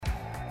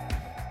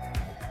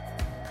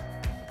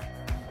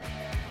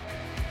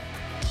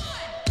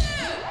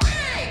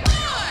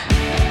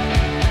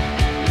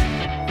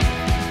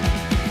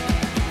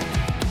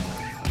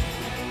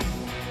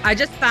I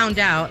just found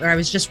out, or I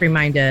was just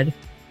reminded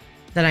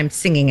that I'm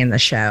singing in the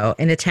show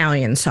an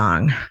Italian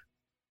song.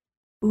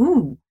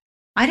 Ooh,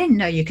 I didn't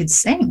know you could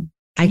sing.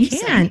 I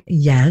can.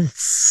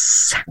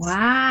 Yes.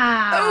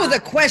 Wow. Oh, the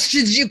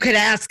questions you could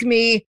ask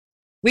me.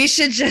 We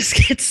should just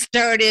get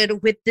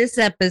started with this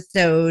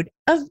episode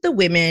of The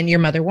Women Your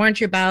Mother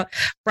Warned You About,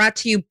 brought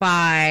to you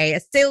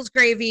by Sales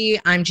Gravy.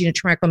 I'm Gina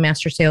Tramarco,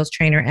 Master Sales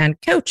Trainer and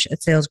Coach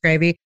at Sales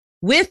Gravy,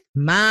 with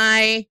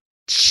my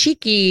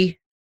cheeky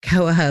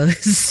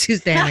co-host,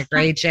 Susanna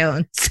Gray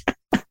Jones.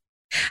 I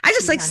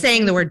just like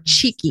saying the word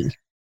cheeky.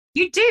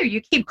 You do.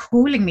 You keep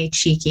calling me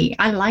cheeky.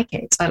 I like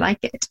it. I like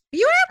it.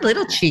 You are a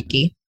little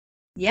cheeky.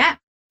 Yeah.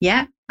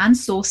 Yeah. And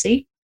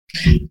saucy.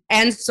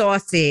 And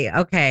saucy.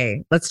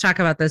 Okay, let's talk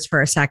about this for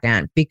a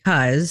second,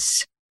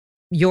 because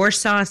your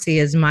saucy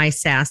is my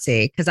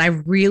sassy, because I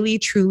really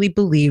truly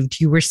believed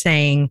you were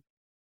saying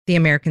the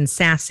American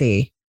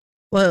sassy.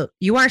 Well,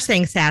 you are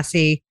saying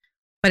sassy,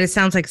 but it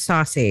sounds like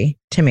saucy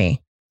to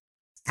me.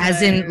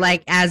 As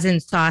in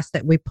sauce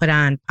that we put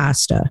on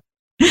pasta.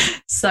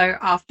 So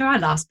after our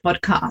last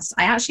podcast,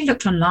 I actually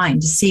looked online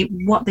to see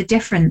what the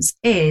difference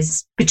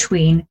is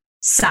between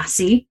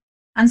sassy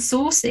and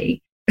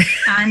saucy.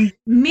 And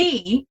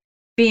me,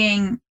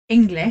 being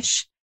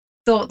English,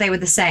 thought they were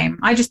the same.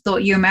 I just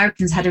thought you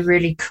Americans had a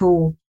really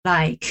cool,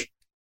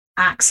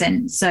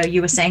 accent. So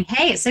you were saying,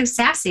 hey, it's so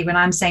sassy, when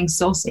I'm saying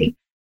saucy.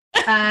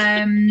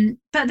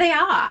 But they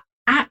are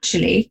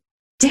actually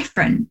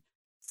different.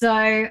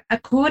 So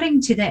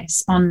according to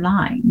this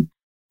online,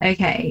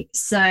 okay,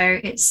 so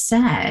it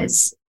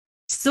says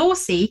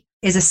saucy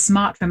is a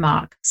smart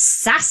remark.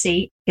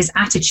 Sassy is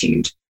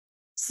attitude.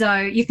 So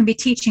you can be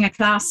teaching a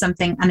class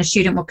something and a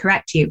student will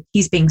correct you.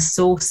 He's being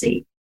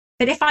saucy.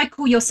 But if I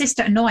call your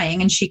sister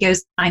annoying and she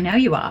goes, I know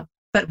you are,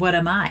 but what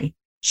am I?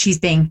 She's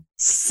being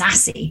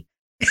sassy.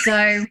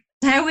 So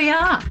there we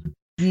are.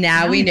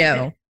 Now we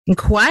know.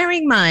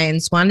 Inquiring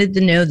minds wanted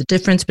to know the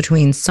difference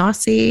between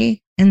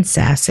saucy and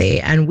sassy,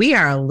 and we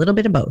are a little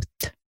bit of both.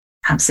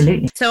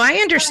 Absolutely. So I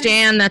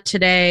understand that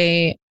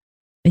today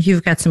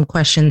you've got some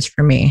questions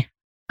for me.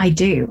 I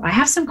do. I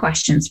have some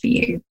questions for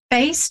you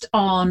based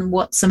on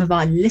what some of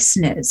our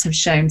listeners have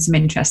shown some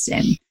interest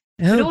in.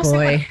 Oh,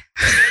 boy.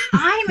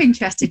 I'm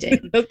interested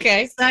in.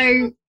 Okay.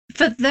 So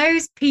for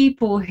those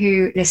people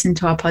who listen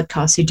to our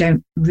podcast who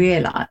don't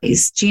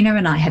realize, Gina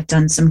and I have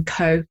done some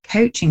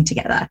co-coaching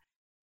together.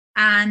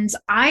 And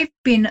I've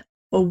been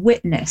a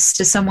witness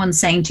to someone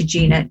saying to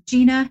Gina,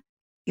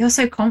 you're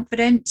so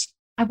confident.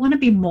 I want to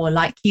be more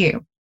like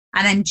you.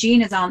 And then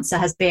Gina's answer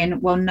has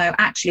been, well, no,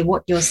 actually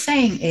what you're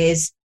saying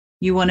is,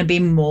 you want to be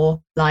more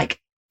like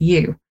you.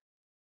 And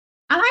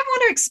I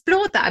want to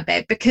explore that a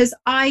bit, because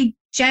I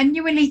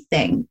genuinely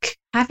think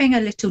having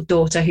a little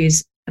daughter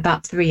who's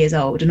about 3 years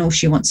old and all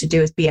she wants to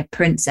do is be a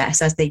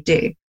princess, as they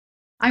do,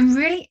 I'm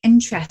really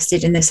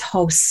interested in this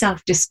whole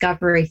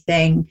self-discovery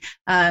thing,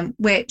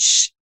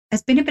 which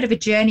has been a bit of a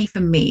journey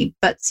for me,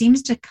 but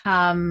seems to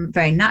come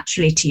very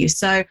naturally to you.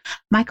 So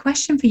my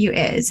question for you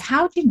is,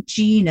 how did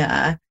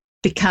Gina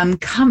become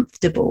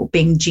comfortable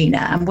being Gina?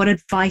 And what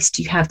advice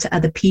do you have to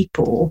other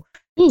people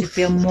to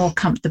feel more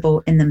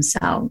comfortable in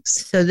themselves?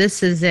 So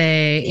this is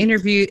a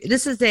interview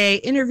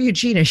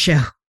Gina show.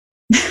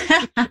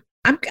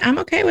 I'm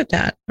okay with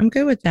that. I'm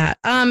good with that.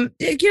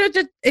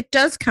 It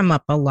does come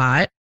up a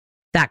lot,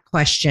 that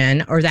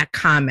question or that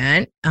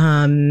comment.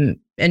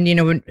 And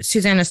when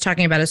Susanna's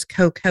talking about us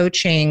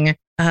co-coaching,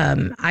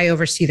 I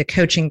oversee the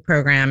coaching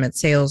program at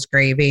Sales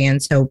Gravy.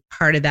 And so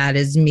part of that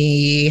is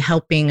me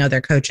helping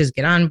other coaches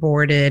get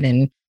onboarded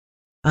and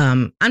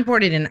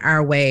onboarded in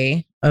our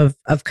way of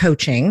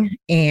coaching.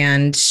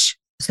 And so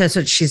that's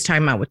what she's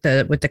talking about with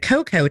the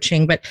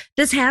co-coaching. But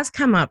this has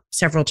come up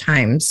several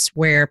times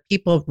where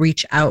people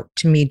reach out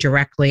to me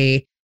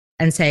directly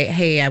and say,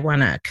 hey, I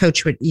want to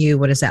coach with you.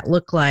 What does that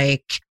look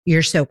like?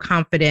 You're so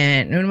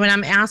confident. And when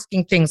I'm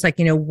asking things like,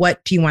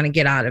 what do you want to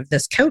get out of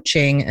this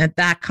coaching? And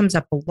that comes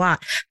up a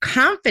lot.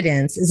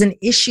 Confidence is an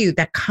issue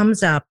that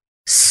comes up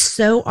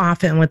so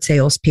often with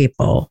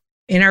salespeople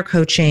in our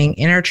coaching,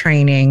 in our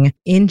training,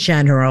 in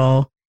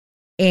general.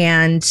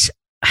 And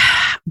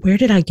where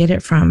did I get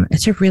it from?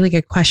 It's a really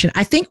good question.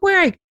 I think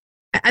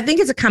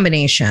it's a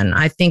combination.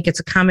 I think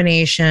it's a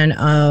combination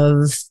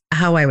of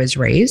how I was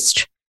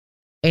raised,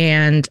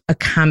 and a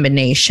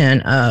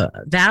combination of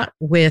that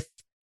with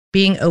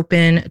being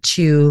open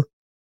to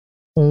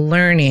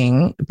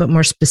learning, but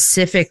more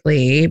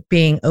specifically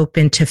being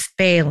open to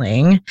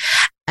failing.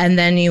 And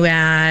then you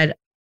add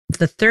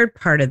the third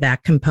part of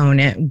that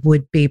component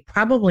would be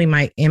probably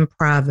my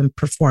improv and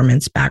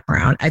performance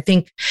background. I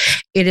think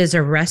it is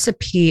a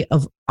recipe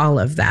of all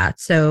of that.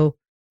 So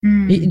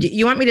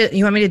you want me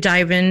to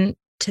dive into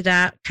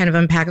that, kind of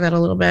unpack that a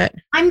little bit?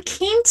 I'm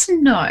keen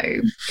to know,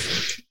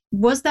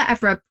 was there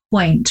ever a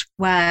point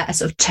where a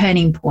sort of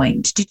turning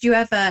point? Did you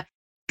ever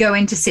go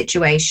into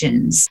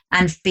situations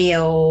and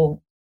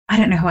feel, I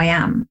don't know who I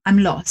am. I'm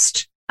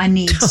lost. I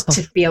need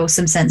to feel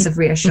some sense of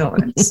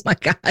reassurance. Oh my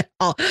God.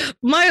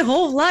 My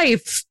whole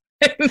life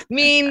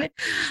I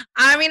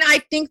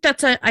think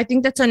that's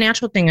a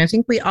natural thing. I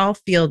think we all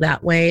feel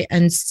that way,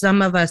 and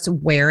some of us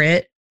wear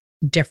it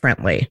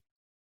differently.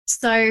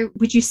 So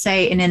would you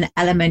say in an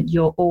element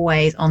you're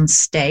always on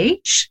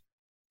stage?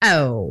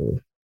 Oh,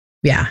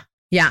 yeah.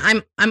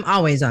 Yeah, I'm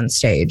always on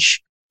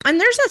stage. And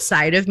there's a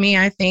side of me,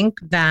 I think,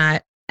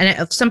 that,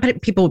 and some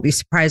people will be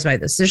surprised by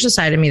this, there's a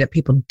side of me that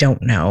people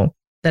don't know,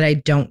 that I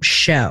don't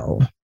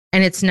show.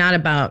 And it's not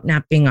about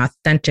not being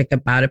authentic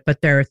about it,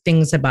 but there are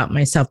things about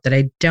myself that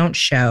I don't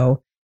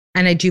show.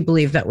 And I do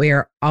believe that we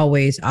are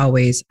always,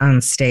 always on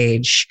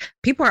stage.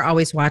 People are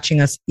always watching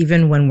us,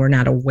 even when we're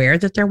not aware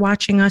that they're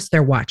watching us,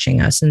 they're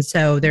watching us. And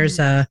so there's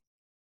I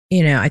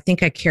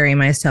think I carry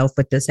myself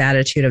with this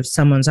attitude of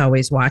someone's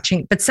always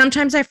watching, but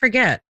sometimes I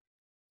forget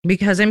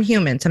because I'm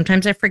human.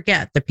 Sometimes I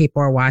forget that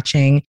people are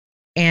watching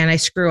and I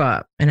screw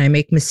up and I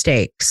make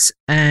mistakes.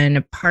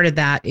 And part of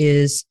that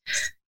is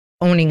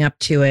owning up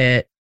to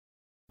it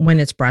when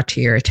it's brought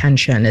to your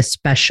attention,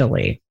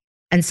 especially.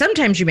 And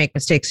sometimes you make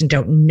mistakes and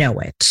don't know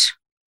it,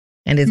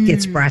 and it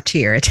gets brought to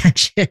your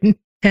attention.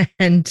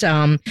 And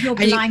your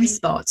blind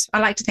spot. I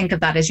like to think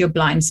of that as your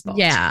blind spot.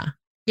 Yeah,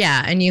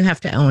 yeah, and you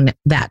have to own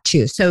that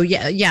too. So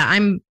yeah.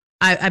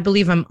 I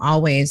believe I'm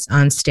always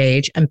on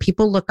stage, and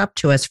people look up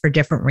to us for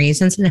different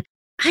reasons. And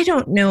I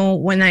don't know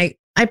when I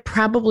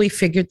probably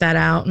figured that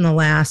out in the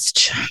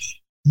last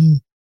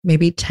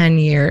maybe 10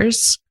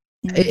 years.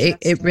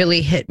 It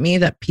really hit me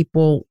that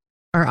people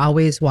are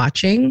always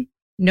watching,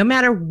 no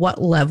matter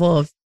what level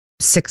of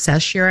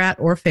success you're at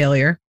or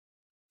failure.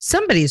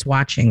 Somebody's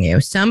watching you.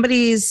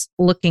 Somebody's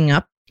looking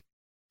up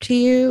to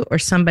you, or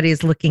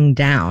somebody's looking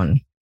down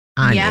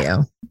on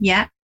you.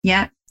 Yeah.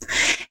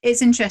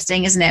 It's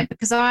interesting, isn't it?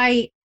 Because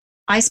I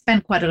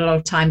spend quite a lot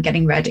of time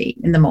getting ready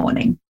in the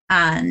morning.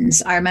 And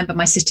I remember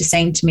my sister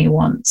saying to me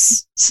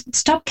once,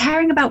 stop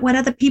caring about what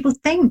other people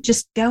think.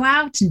 Just go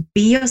out and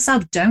be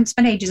yourself. Don't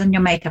spend ages on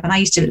your makeup. And I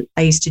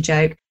used to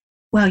joke,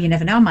 well, you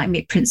never know. I might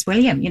meet Prince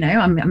William.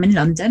 I'm in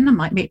London. I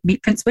might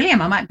meet Prince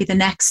William. I might be the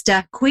next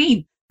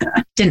queen.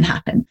 Didn't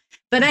happen.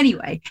 But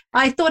anyway,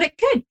 I thought it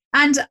could.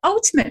 And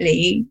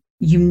ultimately,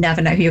 you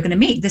never know who you're going to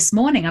meet. This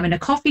morning, I'm in a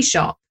coffee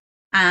shop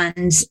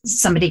and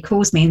somebody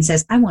calls me and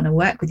says, I want to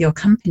work with your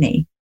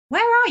company.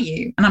 Where are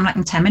you? And I'm like,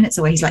 I'm 10 minutes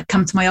away. He's like,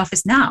 come to my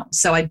office now.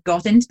 So I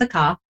got into the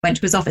car, went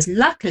to his office.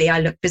 Luckily, I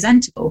looked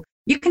presentable.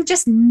 You can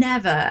just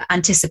never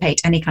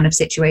anticipate any kind of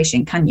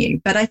situation, can you?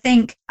 But I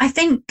think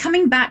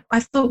coming back, I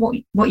thought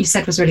what you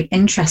said was really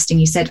interesting.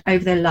 You said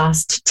over the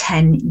last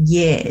 10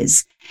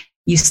 years,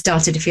 you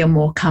started to feel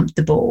more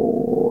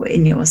comfortable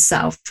in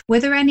yourself. Were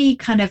there any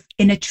kind of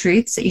inner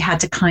truths that you had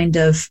to kind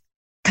of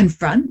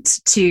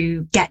confront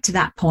to get to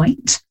that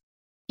point?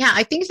 Yeah,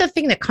 I think the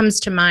thing that comes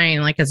to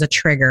mind, like as a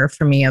trigger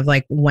for me of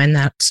like when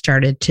that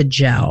started to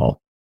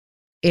gel,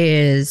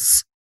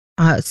 is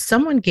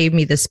someone gave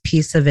me this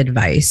piece of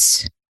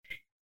advice.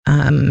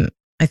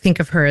 I think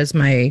of her as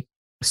my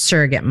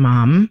surrogate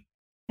mom.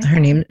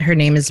 Okay. Her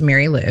name is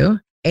Mary Lou.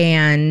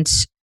 And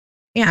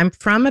yeah, I'm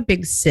from a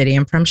big city.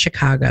 I'm from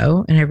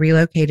Chicago, and I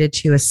relocated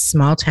to a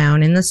small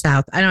town in the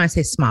South. I don't want to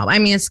say small. I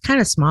mean, it's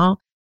kind of small.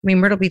 I mean,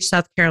 Myrtle Beach,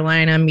 South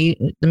Carolina,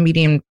 the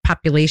median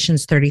population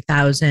is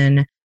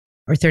 30,000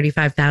 or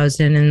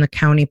 35,000, and the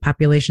county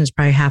population is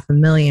probably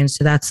 500,000.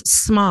 So that's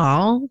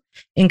small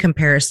in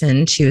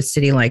comparison to a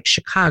city like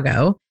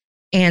Chicago,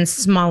 and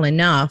small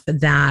enough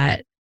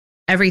that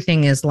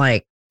everything is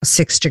like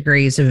 6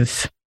 degrees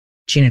of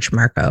Gina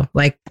Trimarco.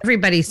 Like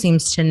everybody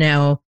seems to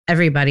know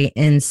everybody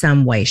in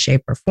some way,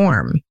 shape, or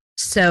form.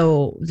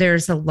 So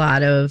there's a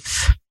lot of,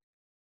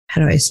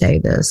 how do I say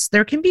this?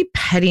 There can be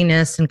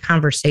pettiness and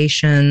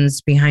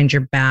conversations behind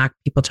your back,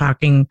 people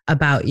talking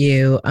about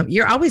you.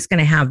 You're always going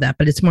to have that,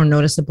 but it's more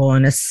noticeable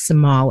in a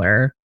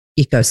smaller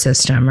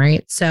ecosystem,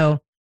 right? So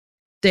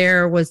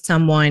there was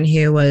someone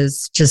who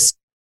was just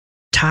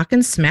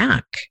talking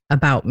smack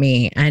about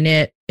me, and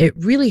it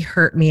really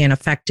hurt me and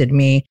affected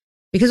me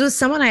because it was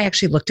someone I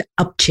actually looked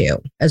up to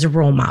as a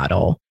role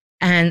model.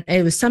 And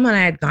it was someone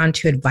I had gone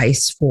to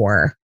advice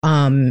for,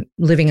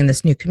 living in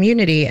this new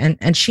community.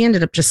 And she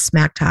ended up just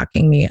smack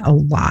talking me a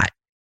lot.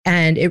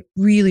 And it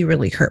really,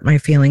 really hurt my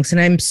feelings.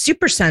 And I'm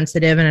super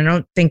sensitive. And I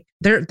don't think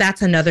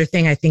that's another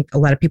thing. I think a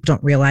lot of people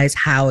don't realize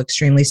how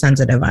extremely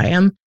sensitive I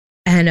am.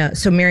 And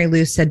so Mary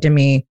Lou said to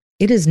me,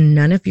 it is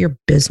none of your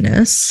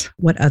business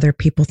what other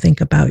people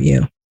think about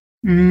you.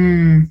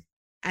 And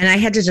I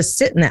had to just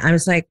sit in that. I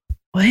was like,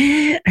 what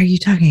are you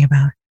talking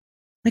about?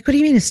 Like, what do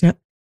you mean it's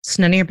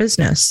none of your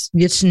business?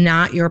 It's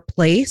not your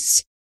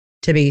place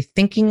to be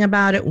thinking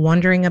about it,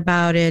 wondering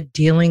about it,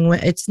 dealing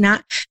with. It's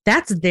not,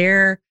 that's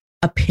their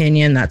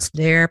opinion. That's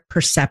their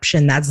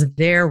perception. That's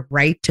their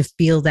right to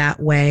feel that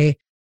way.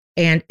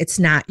 And it's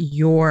not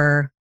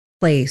your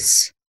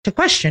place to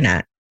question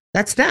it.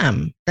 That's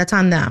them. That's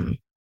on them.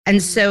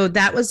 And so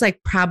that was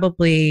like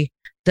probably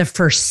the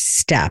first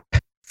step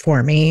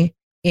for me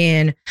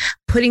in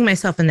putting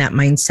myself in that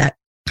mindset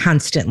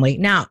constantly.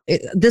 Now,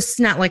 this is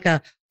not like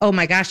oh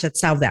my gosh, that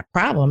solved that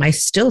problem. I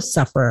still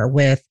suffer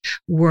with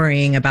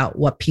worrying about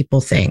what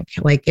people think.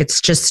 Like it's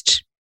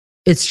just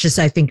it's just,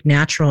 I think,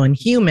 natural and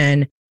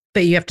human,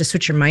 but you have to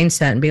switch your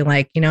mindset and be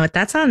like, you know what,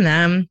 that's on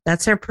them.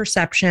 That's their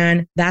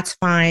perception. That's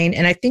fine.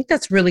 And I think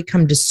that's really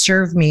come to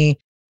serve me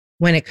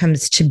when it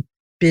comes to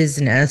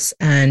business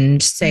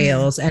and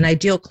sales and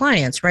ideal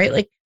clients, right?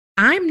 Like,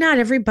 I'm not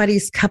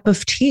everybody's cup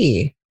of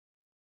tea.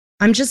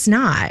 I'm just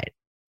not.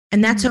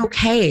 And that's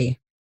okay.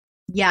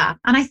 Yeah.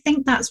 And I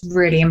think that's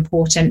really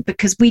important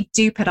because we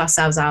do put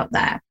ourselves out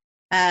there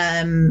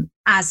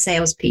as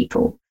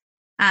salespeople.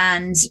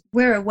 And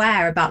we're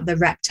aware about the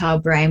reptile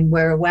brain.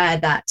 We're aware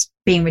that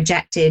being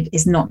rejected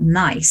is not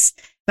nice.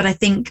 But I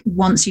think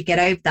once you get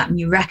over that and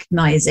you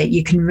recognize it,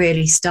 you can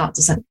really start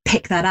to sort of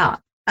pick that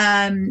up.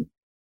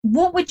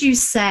 What would you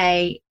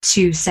say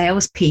to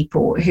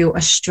salespeople who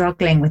are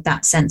struggling with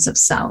that sense of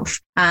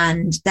self?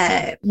 And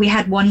we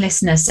had one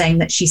listener saying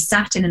that she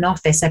sat in an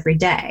office every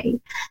day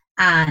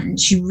and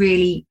she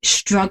really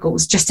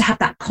struggles just to have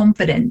that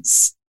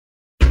confidence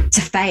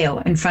to fail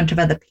in front of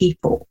other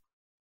people.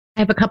 I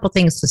have a couple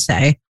things to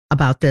say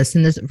about this,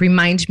 and this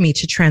reminds me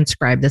to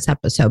transcribe this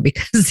episode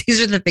because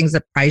these are the things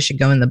that probably should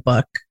go in the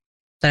book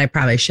that I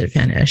probably should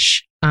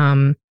finish.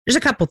 There's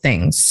a couple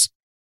things.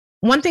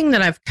 One thing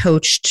that I've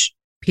coached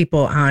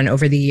people on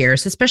over the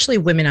years, especially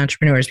women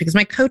entrepreneurs, because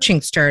my coaching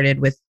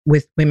started with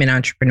women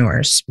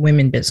entrepreneurs,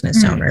 women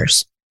business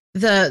owners.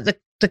 The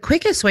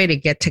quickest way to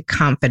get to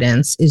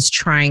confidence is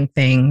trying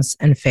things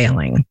and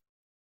failing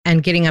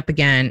and getting up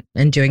again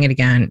and doing it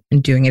again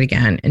and doing it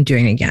again and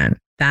doing it again.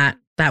 That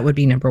would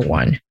be number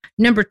one.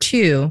 Number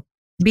two,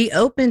 be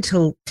open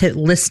to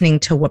listening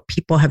to what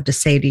people have to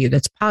say to you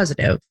that's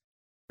positive,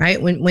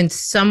 right? When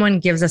someone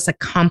gives us a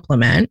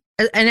compliment,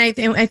 and I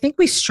think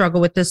we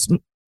struggle with this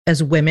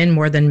as women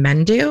more than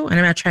men do. And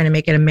I'm not trying to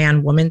make it a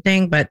man-woman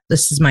thing, but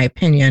this is my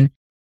opinion.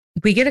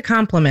 If we get a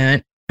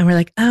compliment and we're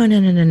like, oh,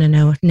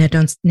 no.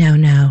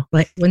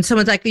 Like when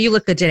someone's like, you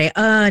look good today.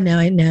 Oh, no,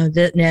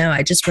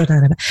 I just wrote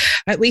out of it.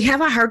 Right? We have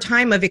a hard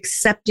time of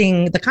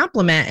accepting the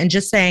compliment and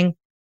just saying,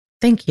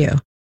 thank you.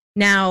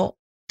 Now,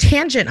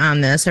 tangent on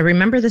this, I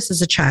remember this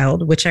as a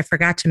child, which I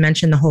forgot to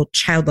mention the whole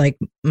childlike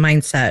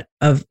mindset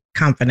of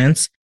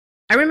confidence.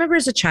 I remember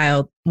as a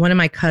child, one of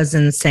my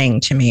cousins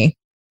saying to me,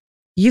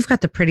 you've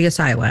got the prettiest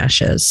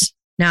eyelashes.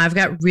 Now I've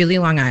got really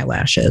long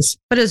eyelashes,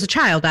 but as a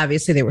child,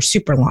 obviously they were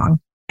super long.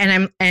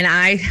 And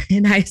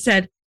I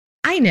said,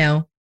 I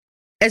know,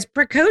 as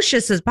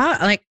precocious as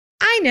possible, like,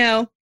 I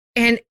know.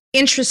 And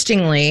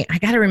interestingly, I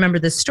got to remember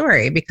this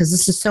story because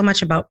this is so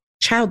much about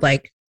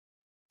childlike.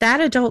 That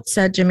adult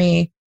said to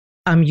me,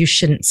 you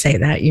shouldn't say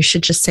that. You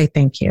should just say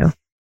thank you.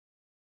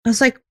 I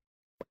was like,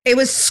 it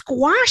was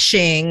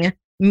squashing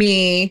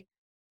me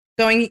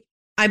going,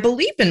 I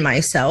believe in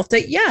myself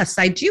that yes,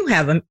 I do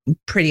have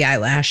pretty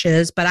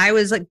eyelashes, but I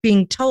was like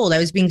being told, I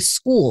was being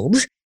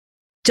schooled.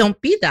 Don't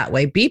be that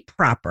way. Be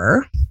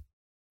proper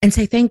and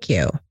say thank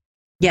you.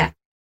 Yeah.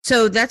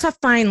 So that's a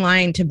fine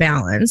line to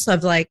balance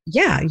of like,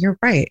 yeah, you're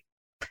right.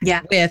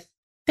 Yeah. With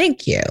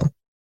thank you.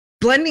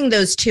 Blending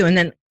those two and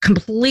then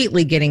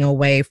completely getting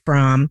away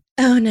from,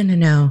 oh,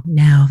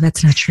 no,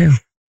 that's not true.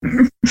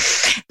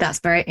 That's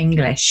very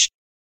English.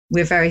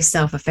 We're very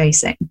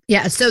self-effacing.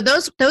 Yeah. So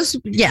those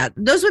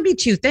would be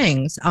two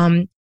things.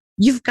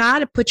 You've got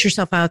to put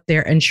yourself out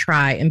there and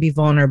try and be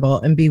vulnerable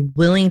and be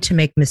willing to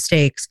make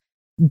mistakes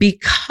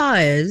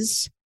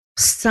because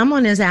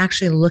someone is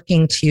actually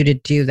looking to you to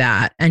do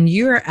that. And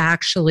you're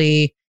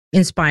actually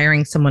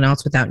inspiring someone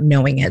else without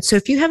knowing it. So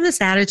if you have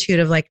this attitude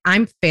of like,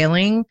 I'm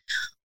failing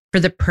for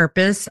the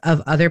purpose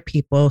of other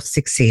people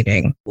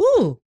succeeding.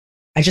 Ooh,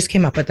 I just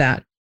came up with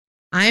that.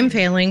 I'm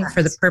failing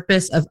for the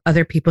purpose of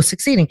other people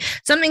succeeding.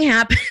 Something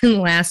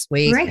happened last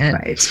week.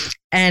 Right.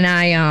 And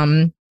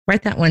I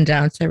write that one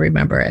down so I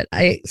remember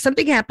it.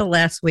 Something happened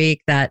last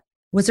week that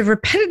was a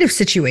repetitive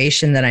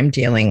situation that I'm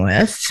dealing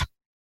with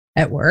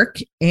at work.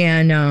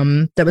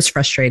 And that was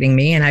frustrating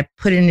me. And I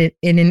put in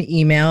an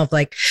email of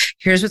like,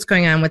 here's what's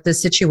going on with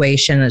this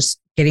situation. It's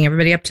getting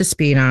everybody up to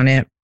speed on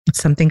it.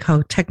 It's something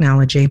called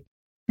technology.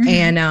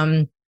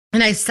 Mm-hmm.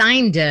 And I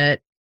signed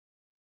it,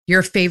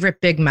 your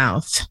favorite big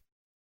mouth.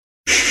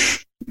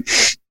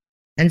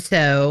 And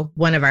so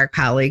one of our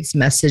colleagues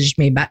messaged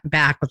me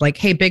back with like,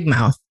 hey, big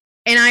mouth.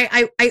 And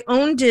I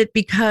owned it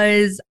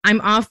because I'm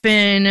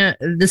often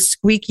the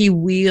squeaky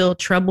wheel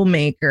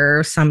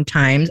troublemaker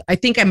sometimes. I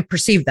think I'm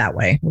perceived that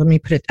way. Let me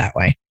put it that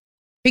way.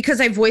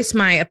 Because I voice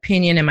my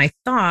opinion and my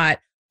thought,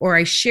 or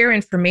I share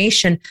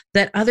information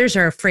that others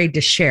are afraid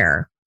to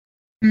share.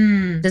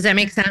 Does that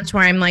make sense?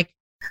 Where I'm like,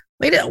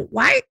 wait,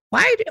 why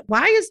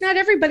is not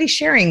everybody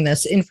sharing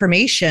this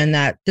information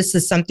that this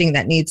is something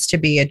that needs to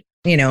be,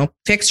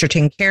 fixed or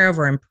taken care of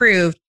or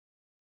improved?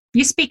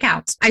 You speak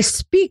out. I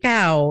speak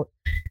out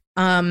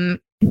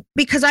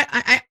because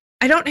I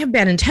don't have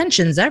bad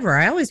intentions ever.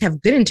 I always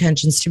have good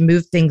intentions to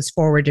move things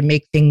forward, to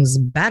make things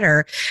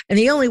better. And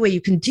the only way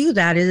you can do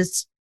that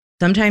is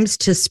sometimes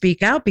to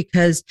speak out,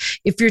 because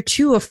if you're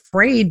too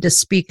afraid to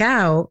speak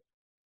out,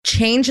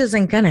 change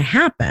isn't going to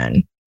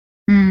happen.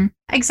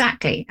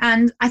 Exactly.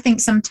 And I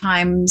think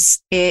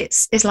sometimes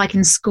it's like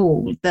in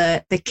school,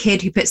 the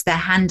kid who puts their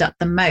hand up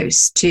the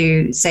most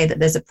to say that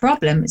there's a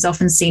problem is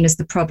often seen as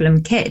the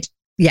problem kid.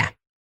 Yeah.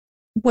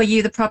 Were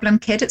you the problem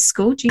kid at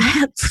school, Gina?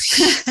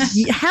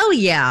 Hell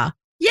yeah.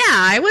 Yeah,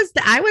 I was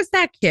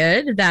that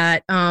kid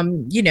that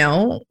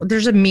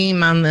there's a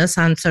meme on this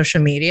on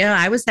social media.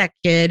 I was that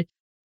kid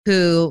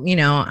who,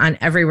 on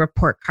every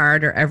report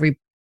card or every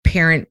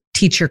parent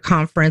teacher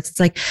conference, it's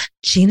like,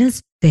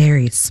 Gina's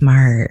very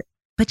smart,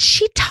 but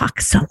she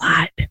talks a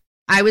lot.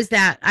 I was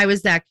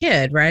that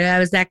kid, right? I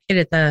was that kid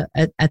at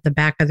the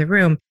back of the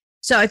room.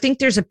 So I think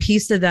there's a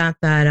piece of that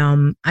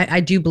I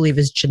do believe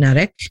is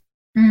genetic.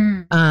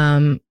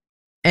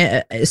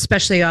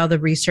 Especially all the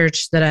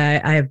research that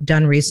I have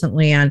done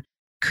recently on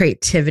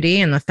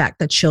creativity and the fact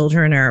that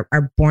children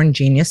are born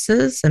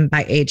geniuses, and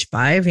by age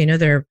 5,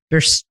 they're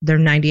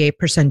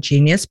 98%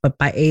 genius, but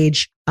by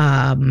age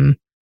 15,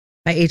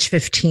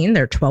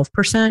 they're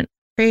 12%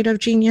 creative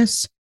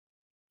genius.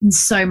 And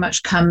so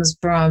much comes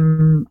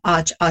from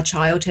our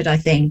childhood, I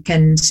think,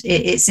 and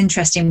it's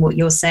interesting what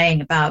you're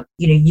saying about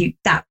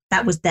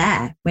that was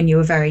there when you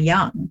were very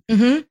young.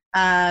 Mm-hmm.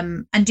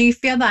 And do you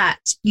feel that,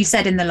 you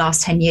said in the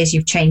last 10 years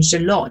you've changed a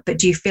lot, but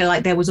do you feel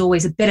like there was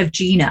always a bit of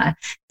Gina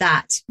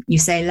that, you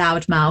say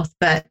loudmouth,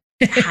 but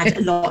had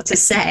a lot to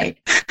say?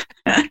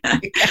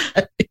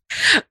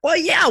 Well,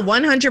 yeah,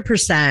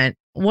 100%.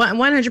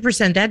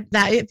 100%.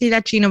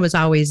 That Gina was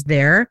always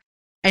there.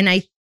 And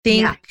I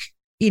think,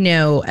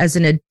 as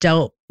an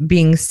adult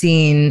being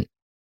seen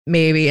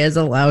maybe as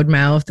a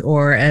loudmouth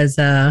or as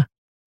a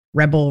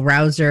rebel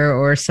rouser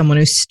or someone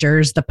who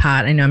stirs the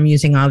pot. I know I'm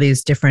using all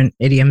these different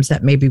idioms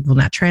that maybe will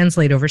not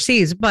translate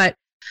overseas, but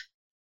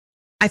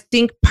I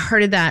think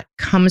part of that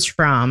comes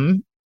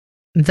from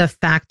the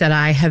fact that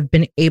I have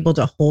been able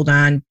to hold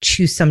on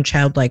to some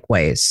childlike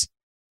ways.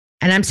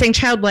 And I'm saying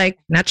childlike,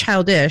 not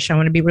childish. I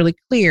want to be really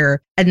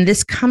clear. And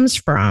this came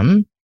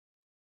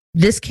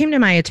to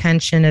my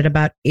attention at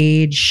about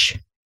age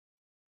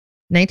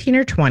 19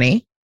 or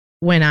 20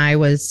 when I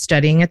was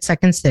studying at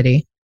Second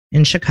City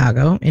in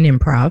Chicago in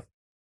improv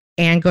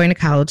and going to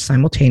college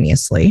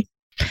simultaneously.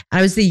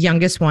 I was the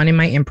youngest one in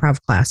my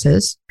improv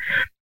classes.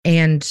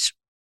 And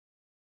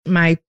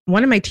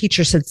one of my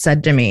teachers had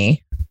said to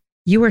me,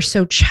 "You are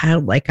so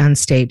childlike on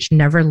stage.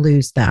 Never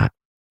lose that."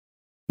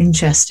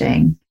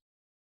 Interesting.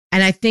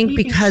 And I think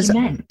because I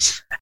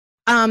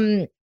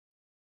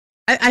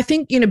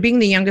think, being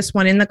the youngest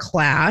one in the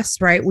class,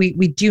 right? We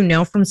do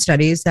know from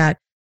studies that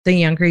the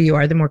younger you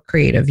are, the more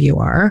creative you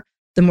are,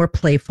 the more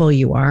playful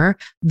you are,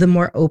 the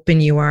more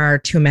open you are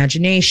to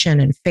imagination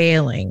and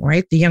failing,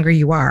 right? The younger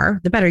you are,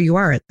 the better you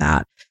are at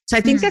that. So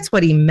I think that's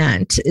what he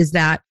meant, is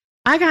that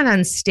I got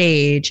on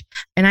stage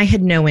and I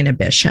had no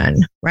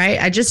inhibition,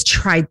 right? I just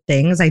tried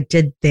things. I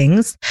did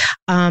things.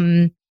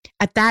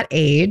 At that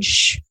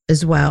age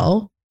as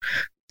well,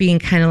 being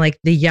kind of like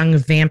the young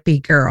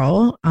vampy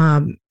girl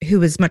who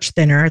was much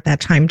thinner at that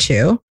time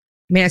too.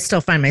 I mean, I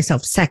still find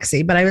myself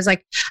sexy, but I was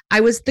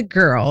the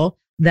girl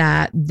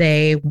that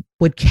they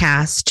would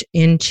cast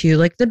into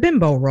like the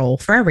bimbo role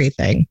for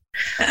everything.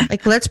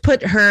 Like, let's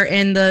put her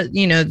in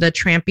the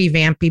trampy,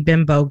 vampy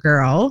bimbo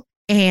girl.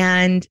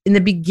 And in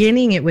the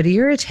beginning, it would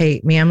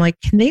irritate me. I'm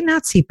like, can they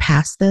not see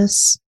past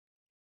this?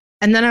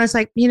 And then I was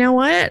like, you know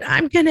what?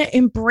 I'm going to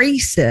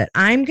embrace it.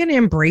 I'm going to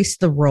embrace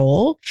the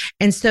role.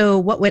 And so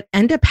what would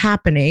end up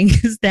happening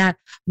is that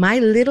my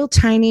little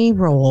tiny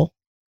role,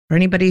 for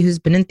anybody who's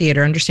been in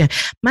theater, understand,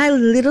 my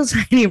little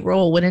tiny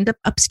role would end up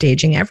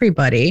upstaging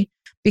everybody,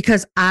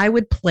 because I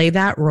would play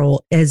that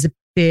role as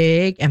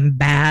big and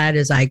bad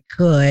as I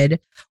could,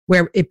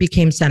 where it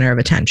became center of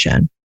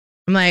attention.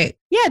 I'm like,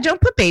 yeah,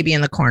 don't put baby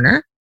in the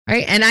corner.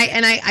 Right. And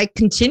I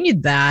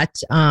continued that.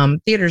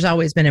 Theater's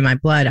always been in my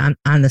blood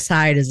on the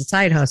side as a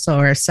side hustle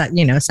or a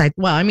side.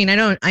 Well, I mean,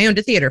 I owned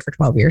a theater for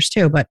 12 years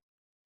too, but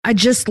I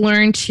just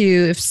learned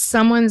if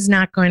someone's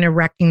not going to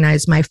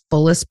recognize my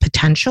fullest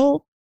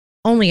potential,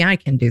 only I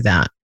can do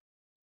that.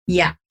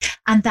 Yeah.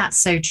 And that's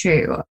so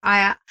true.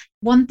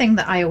 One thing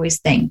that I always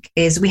think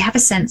is we have a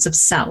sense of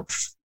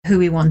self, who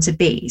we want to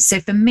be. So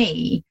for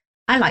me,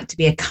 I like to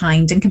be a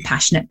kind and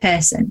compassionate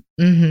person,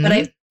 but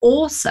I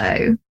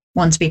also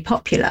want to be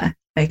popular.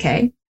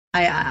 Okay.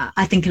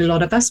 I think a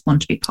lot of us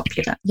want to be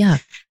popular. Yeah.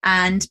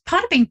 And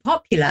part of being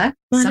popular,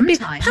 sometimes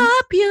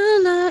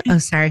popular. Oh,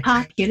 sorry.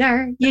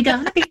 Popular. You're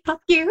gonna be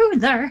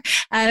popular.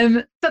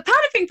 But part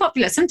of being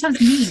popular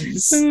sometimes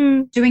means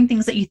doing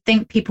things that you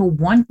think people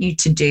want you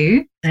to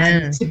do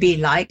and to be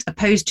liked,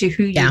 opposed to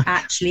who you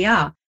actually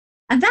are.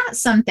 And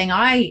that's something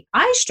I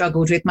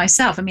struggled with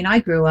myself. I mean, I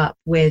grew up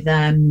with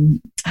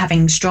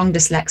having strong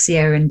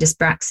dyslexia and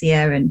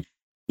dyspraxia, and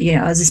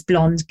I was this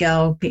blonde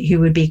girl who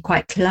would be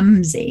quite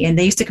clumsy, and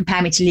they used to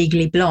compare me to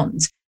Legally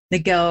Blonde, the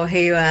girl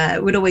who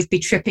would always be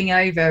tripping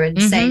over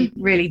and say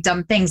really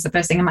dumb things the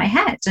first thing in my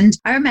head. And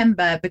I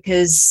remember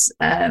because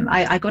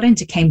I got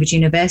into Cambridge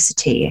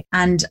University,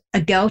 and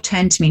a girl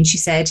turned to me and she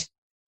said,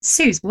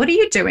 "Suze, what are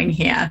you doing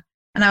here?"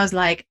 And I was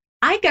like,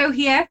 I go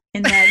here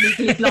in the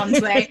Legally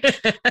Blonde way.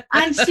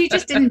 And she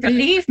just didn't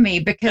believe me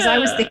because I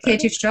was the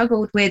kid who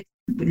struggled with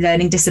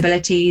learning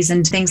disabilities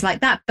and things like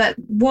that. But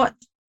what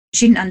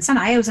she didn't understand,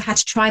 I also had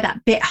to try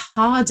that bit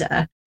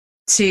harder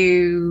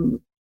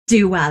to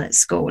do well at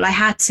school.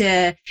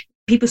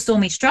 People saw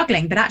me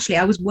struggling, but actually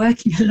I was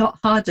working a lot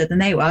harder than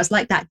they were. I was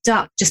like that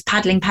duck, just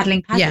paddling.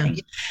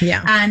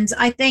 Yeah. And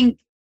I think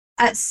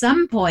at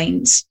some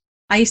point,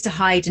 I used to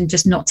hide and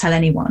just not tell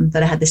anyone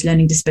that I had this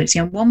learning disability.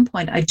 At one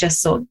point, I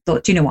just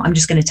thought, you know what, I'm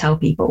just going to tell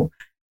people.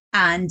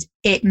 And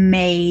it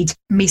made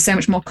me so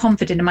much more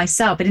confident in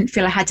myself. I didn't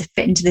feel I had to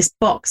fit into this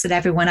box that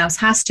everyone else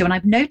has to. And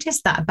I've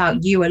noticed that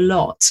about you a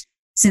lot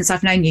since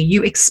I've known you.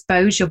 You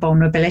expose your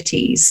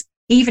vulnerabilities,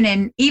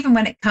 even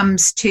when it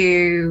comes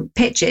to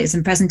pitches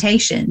and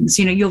presentations.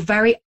 You know, you're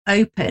very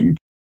open,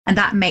 and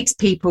that makes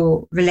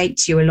people relate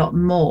to you a lot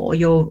more.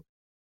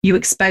 You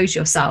expose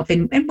yourself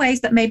in ways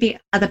that maybe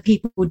other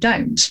people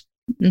don't.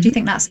 Mm-hmm. Do you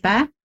think that's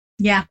fair?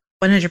 Yeah.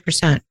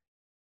 100%.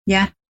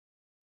 Yeah.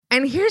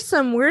 And here's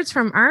some words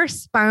from our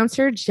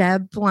sponsor,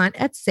 Jeb Blunt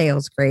at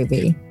Sales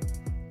Gravy.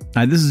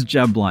 Hi, this is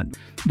Jeb Blunt.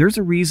 There's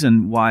a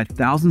reason why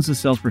thousands of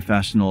sales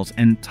professionals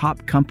and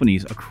top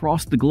companies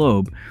across the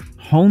globe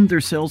hone their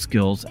sales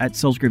skills at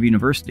Sales Gravy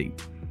University.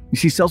 You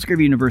see, Sales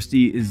Gravy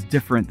University is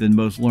different than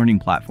most learning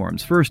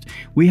platforms. First,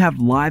 we have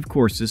live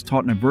courses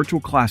taught in a virtual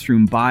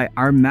classroom by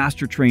our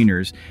master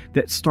trainers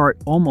that start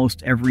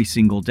almost every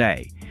single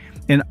day.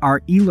 And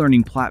our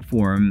e-learning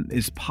platform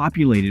is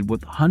populated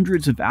with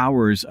hundreds of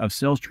hours of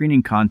sales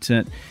training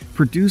content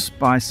produced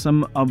by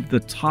some of the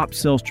top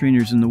sales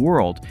trainers in the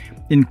world,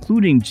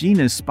 including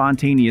Gina's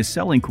Spontaneous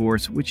Selling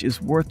course, which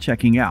is worth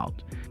checking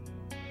out.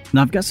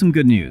 Now, I've got some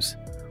good news.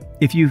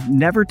 If you've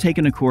never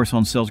taken a course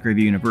on Sales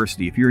Gravy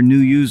University, if you're a new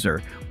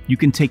user, you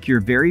can take your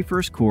very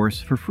first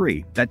course for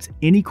free. That's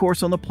any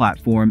course on the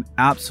platform,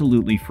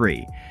 absolutely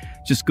free.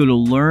 Just go to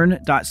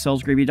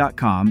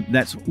learn.salesgravy.com.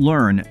 That's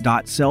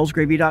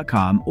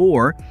learn.salesgravy.com,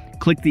 or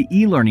click the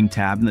e-learning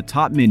tab in the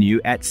top menu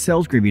at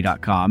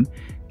salesgravy.com.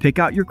 Pick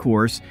out your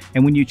course,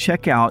 and when you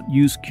check out,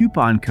 use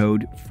coupon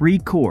code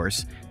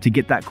FREECOURSE to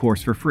get that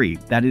course for free.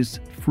 That is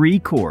free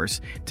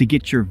course to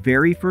get your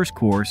very first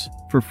course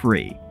for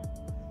free.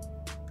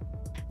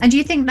 And do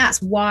you think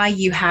that's why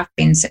you have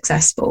been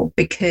successful?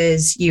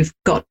 Because you've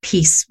got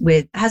peace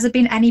with, has there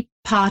been any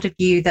part of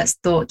you that's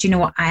thought, you know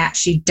what, I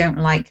actually don't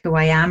like who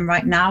I am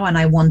right now and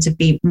I want to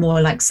be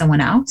more like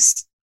someone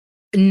else?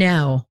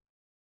 No.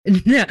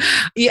 Yeah.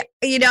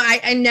 You know,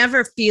 I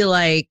never feel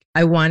like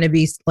I want to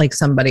be like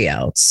somebody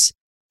else.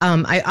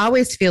 I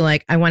always feel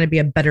like I want to be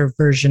a better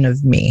version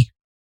of me.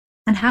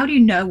 And how do you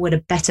know what a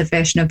better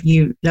version of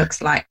you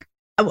looks like?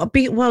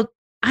 Well,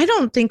 I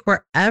don't think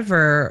we're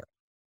ever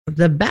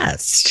the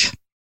best.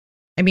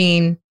 I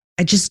mean,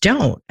 I just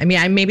don't. I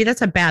mean, maybe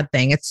that's a bad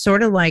thing. It's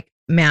sort of like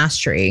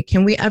mastery.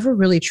 Can we ever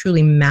really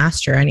truly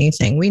master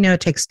anything? We know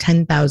it takes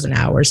 10,000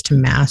 hours to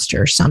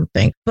master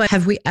something, but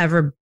have we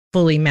ever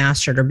fully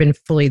mastered or been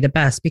fully the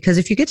best? Because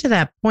if you get to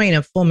that point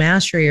of full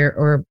mastery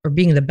or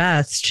being the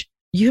best,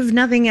 you have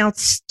nothing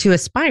else to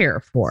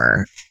aspire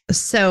for.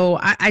 So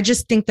I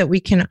just think that we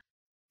can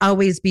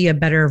always be a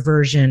better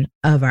version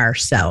of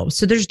ourselves.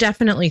 So there's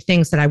definitely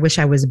things that I wish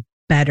I was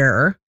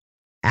better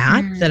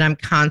at that I'm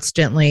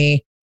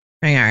constantly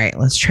saying, all right,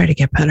 let's try to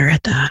get better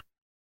at that.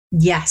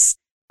 Yes.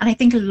 And I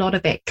think a lot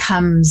of it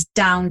comes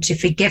down to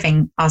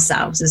forgiving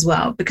ourselves as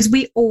well, because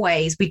we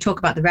talk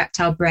about the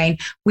reptile brain.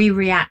 We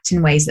react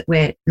in ways that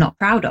we're not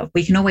proud of.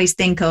 We can always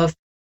think of,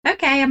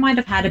 okay, I might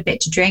have had a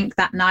bit to drink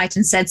that night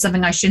and said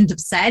something I shouldn't have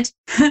said.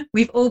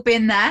 We've all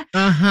been there.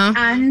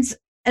 And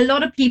a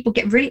lot of people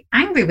get really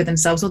angry with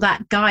themselves, or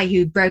that guy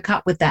who broke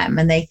up with them,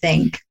 and they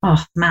think,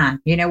 oh man,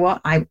 you know what?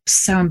 I'm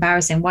so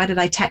embarrassing. Why did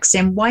I text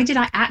him? Why did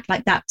I act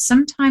like that?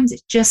 Sometimes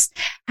it's just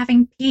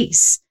having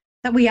peace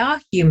that we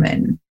are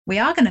human. We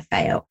are going to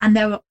fail. And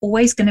there are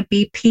always going to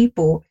be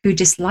people who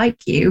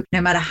dislike you, no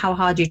matter how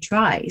hard you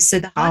try. So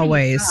the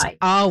harder you try,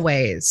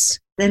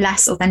 the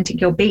less authentic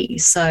you'll be.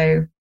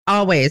 So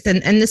always.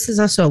 And this is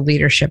also a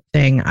leadership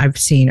thing I've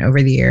seen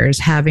over the years,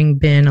 having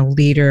been a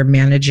leader,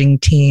 managing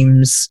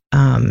teams,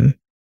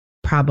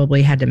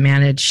 probably had to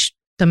manage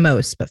the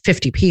most, but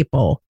 50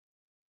 people.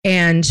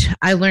 And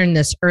I learned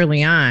this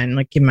early on,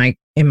 like in my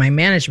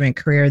management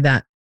career,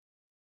 that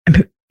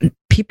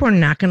people are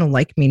not going to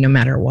like me no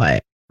matter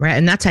what. Right.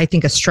 And that's, I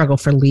think, a struggle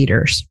for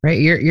leaders, right?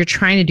 You're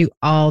trying to do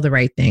all the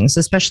right things,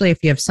 especially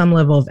if you have some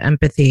level of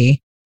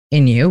empathy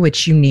in you,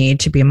 which you need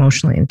to be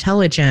emotionally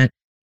intelligent.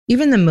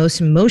 Even the most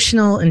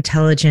emotional,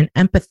 intelligent,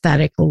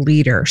 empathetic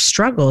leader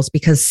struggles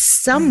because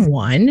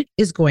someone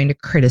is going to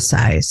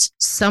criticize.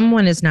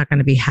 Someone is not going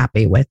to be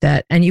happy with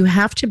it. And you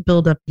have to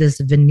build up this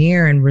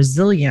veneer and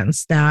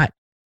resilience that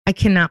I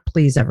cannot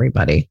please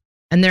everybody.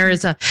 And there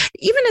is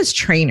even as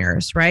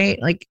trainers, right?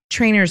 Like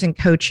trainers and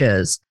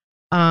coaches,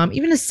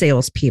 even as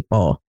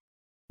salespeople,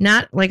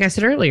 not, like I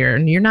said earlier,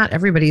 you're not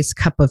everybody's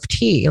cup of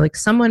tea. Like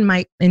someone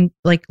might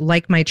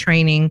like my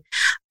training,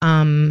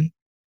 and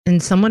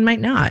someone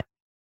might not.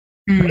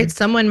 Right?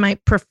 Someone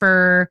might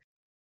prefer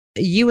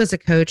you as a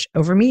coach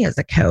over me as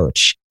a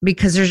coach,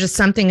 because there's just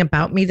something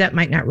about me that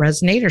might not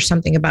resonate or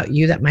something about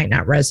you that might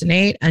not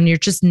resonate. And you're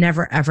just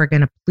never, ever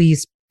going to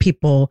please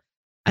people.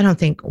 I don't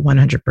think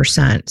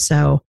 100%.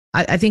 So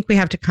I think we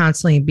have to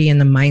constantly be in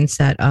the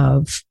mindset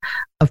of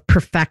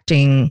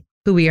perfecting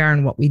who we are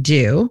and what we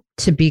do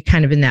to be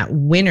kind of in that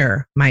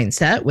winner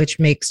mindset, which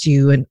makes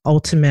you an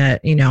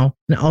ultimate, an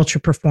ultra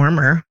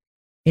performer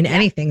in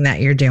anything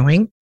that you're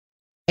doing,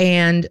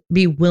 and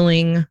be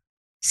willing,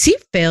 see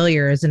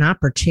failure as an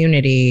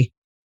opportunity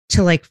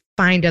to like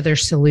find other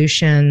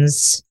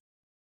solutions,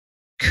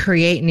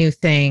 create new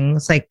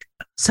things. Like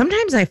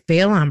sometimes I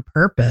fail on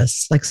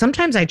purpose. Like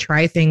sometimes I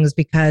try things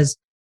because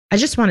I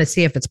just want to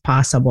see if it's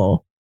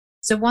possible.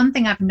 So one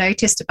thing I've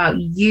noticed about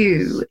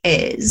you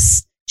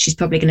is, she's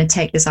probably going to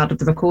take this out of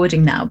the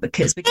recording now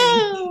because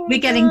we're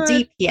getting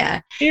deep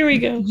here. Here we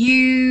go.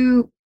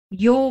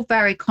 You're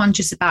very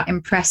conscious about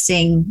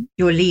impressing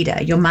your leader,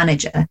 your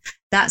manager.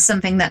 That's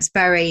something that's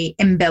very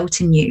inbuilt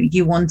in you.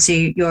 You want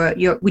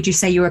to, would you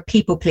say you're a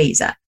people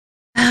pleaser?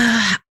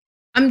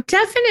 I'm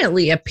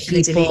definitely a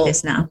people. Delete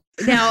this now.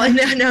 No.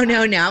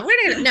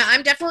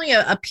 I'm definitely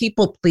a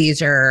people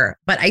pleaser,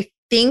 but I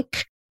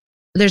think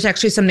there's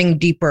actually something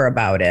deeper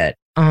about it.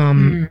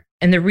 And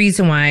the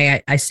reason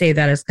why I say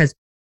that is because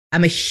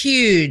I'm a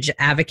huge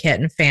advocate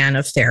and fan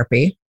of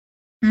therapy.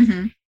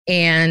 Mm-hmm.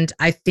 And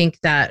I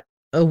think that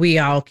we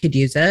all could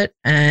use it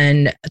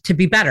and to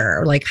be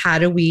better. Like, how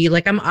do we,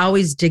 like, I'm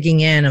always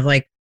digging in of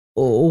like,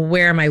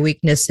 where are my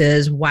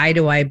weaknesses? Why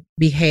do I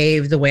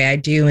behave the way I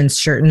do in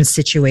certain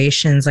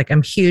situations? Like,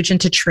 I'm huge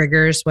into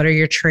triggers. What are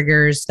your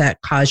triggers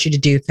that cause you to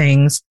do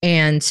things?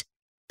 And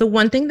the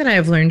one thing that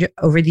I've learned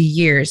over the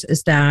years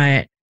is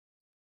that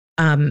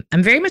I'm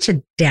very much a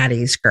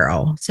daddy's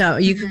girl. So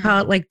you could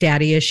call it like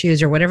daddy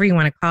issues or whatever you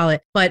want to call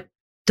it. But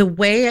the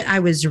way I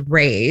was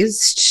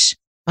raised,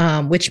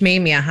 which made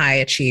me a high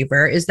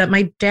achiever, is that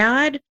my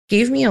dad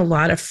gave me a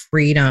lot of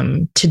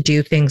freedom to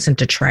do things and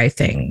to try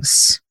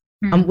things,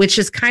 which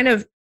is kind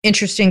of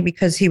interesting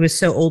because he was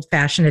so old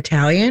fashioned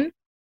Italian,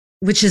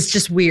 which is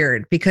just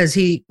weird because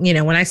he,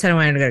 when I said I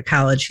wanted to go to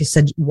college, he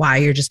said, why?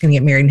 You're just going to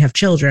get married and have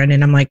children.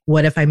 And I'm like,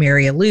 what if I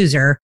marry a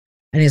loser?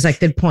 And he's like,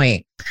 good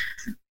point.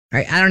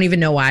 Right. I don't even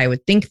know why I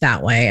would think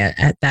that way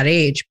at that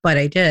age, but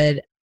I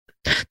did.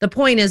 The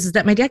point is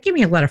that my dad gave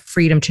me a lot of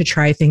freedom to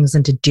try things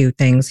and to do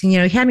things. He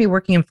had me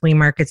working in flea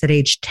markets at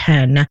age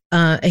 10.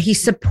 He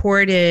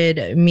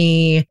supported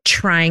me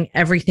trying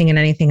everything and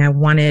anything I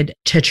wanted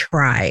to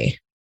try.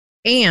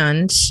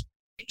 And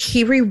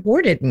he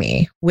rewarded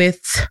me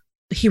with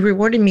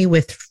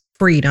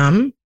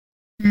freedom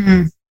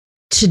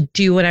to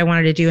do what I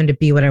wanted to do and to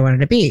be what I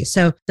wanted to be.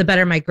 So the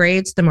better my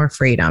grades, the more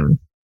freedom.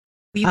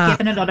 Were you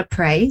given a lot of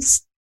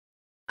praise?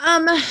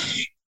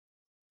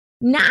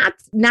 Not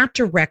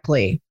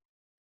directly,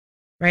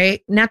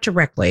 right? Not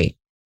directly.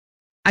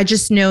 I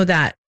just know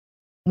that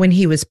when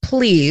he was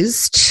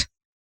pleased,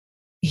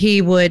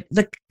 he would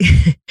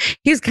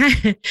he's kind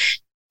of,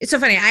 it's so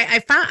funny.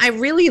 I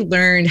really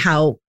learned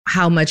how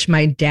much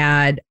my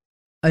dad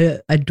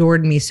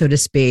adored me, so to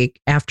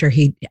speak, after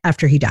he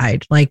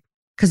died. Like,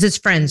 because his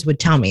friends would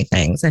tell me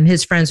things and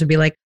his friends would be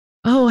like,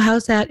 oh,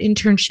 how's that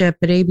internship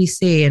at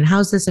ABC? And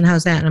how's this and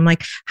how's that? And I'm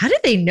like, how did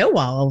they know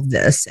all of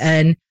this?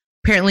 And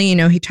apparently,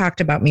 he talked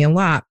about me a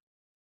lot.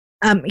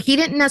 He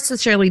didn't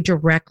necessarily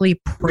directly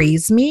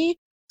praise me.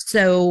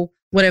 So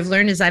what I've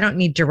learned is I don't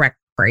need direct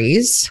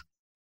praise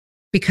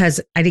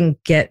because I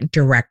didn't get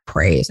direct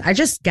praise. I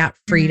just got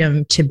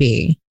freedom to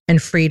be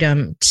and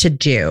freedom to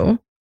do.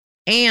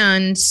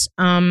 And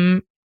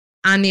on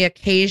the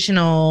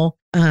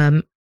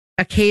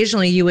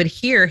occasionally you would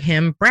hear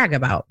him brag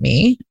about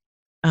me.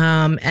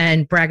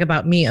 And brag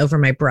about me over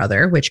my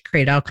brother, which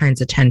created all kinds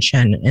of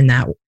tension in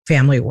that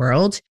family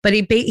world. But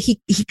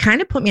he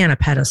kind of put me on a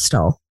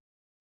pedestal.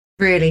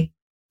 Really?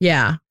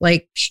 Yeah.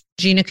 Like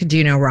Gina could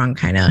do no wrong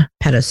kind of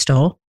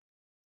pedestal.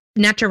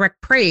 Not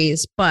direct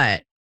praise,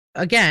 but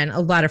again,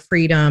 a lot of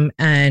freedom.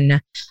 And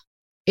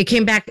it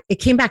came back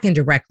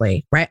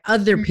indirectly, right?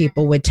 Other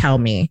people would tell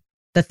me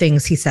the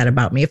things he said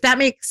about me, if that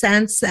makes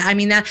sense. I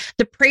mean, that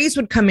the praise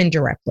would come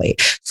indirectly.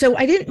 So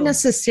I didn't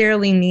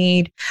necessarily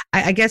need,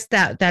 I guess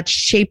that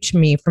shaped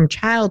me from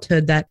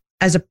childhood, that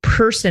as a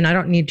person, I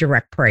don't need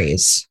direct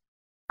praise.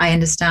 I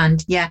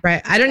understand. Yeah.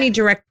 Right. I don't need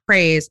direct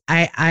praise.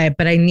 But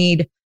I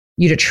need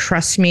you to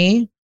trust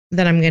me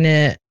that I'm going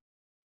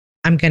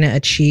to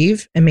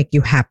achieve and make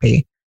you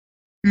happy.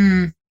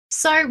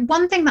 So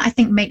one thing that I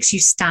think makes you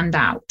stand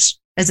out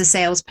as a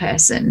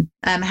salesperson,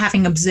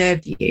 having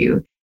observed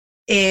you,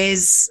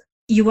 is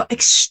you were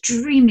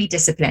extremely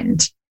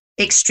disciplined,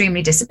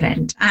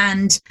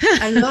 and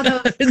a lot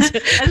of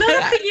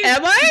you.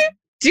 Am I?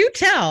 Do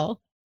tell,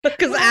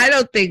 because I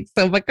don't think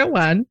so. But go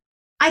on.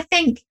 I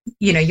think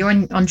you're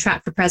on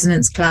track for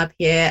President's Club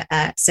here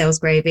at Sales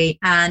Gravy,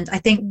 and I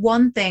think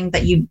one thing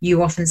that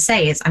you often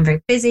say is, "I'm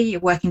very busy.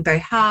 You're working very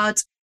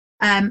hard,"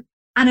 and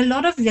a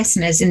lot of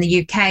listeners in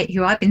the UK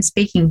who I've been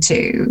speaking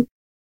to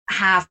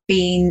have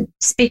been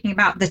speaking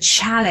about the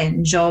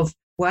challenge of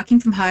working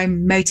from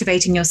home,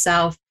 motivating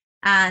yourself.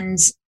 And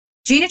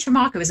Gina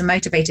Trimarco is a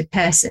motivated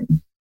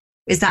person.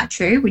 Is that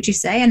true? Would you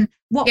say? And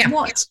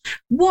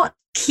what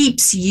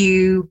keeps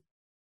you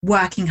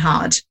working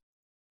hard?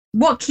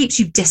 What keeps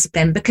you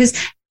disciplined? Because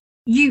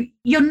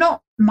you're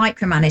not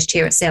micromanaged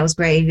here at Sales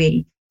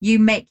Gravy. You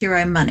make your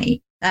own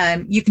money.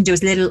 You can do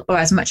as little or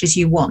as much as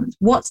you want.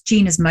 What's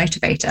Gina's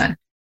motivator?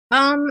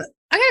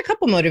 I got a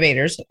couple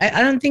motivators.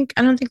 I don't think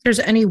there's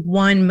any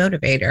one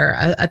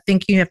motivator. I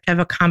think you have to have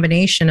a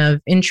combination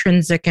of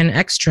intrinsic and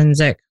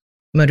extrinsic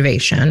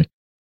motivation.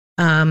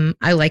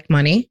 I like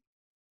money.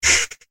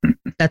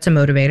 That's a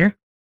motivator.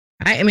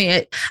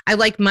 I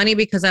like money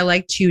because I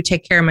like to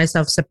take care of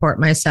myself, support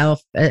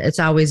myself. It's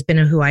always been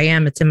who I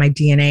am. It's in my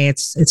DNA.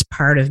 It's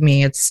part of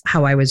me. It's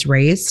how I was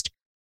raised.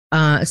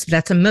 So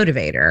that's a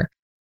motivator.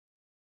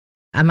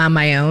 I'm on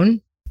my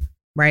own,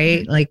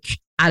 right? Like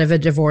out of a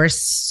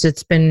divorce.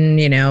 It's been,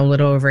 a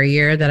little over a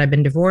year that I've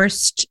been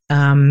divorced.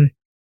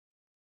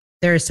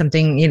 There is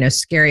something,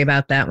 scary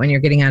about that when you're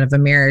getting out of a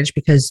marriage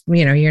because,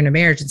 you're in a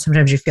marriage and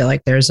sometimes you feel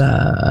like there's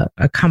a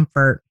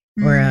comfort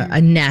or a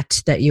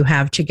net that you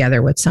have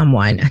together with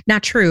someone.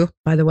 Not true,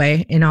 by the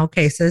way, in all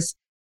cases.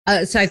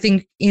 So I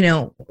think,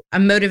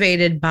 I'm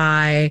motivated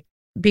by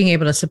being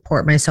able to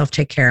support myself,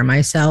 take care of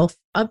myself,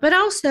 but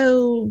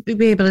also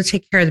be able to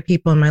take care of the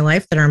people in my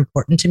life that are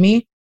important to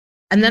me.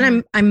 And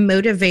then I'm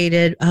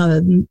motivated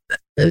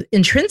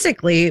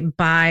intrinsically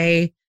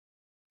by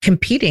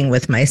competing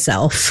with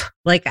myself.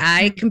 Like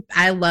I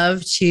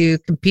love to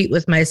compete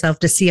with myself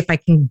to see if I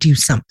can do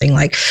something.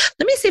 Like,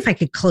 let me see if I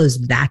could close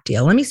that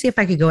deal. Let me see if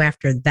I could go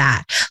after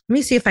that. Let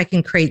me see if I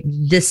can create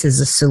this as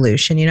a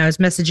solution. I was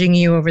messaging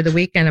you over the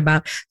weekend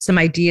about some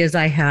ideas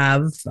I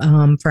have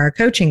for our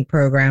coaching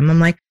program. I'm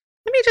like,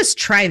 let me just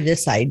try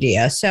this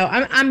idea. So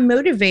I'm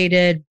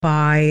motivated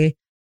by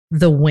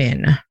the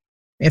win,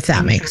 if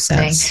that makes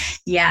sense.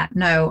 Yeah,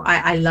 no,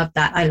 I love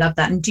that. I love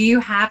that. And do you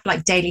have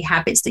like daily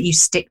habits that you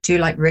stick to,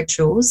 like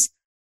rituals?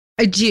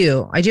 I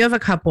do have a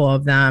couple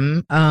of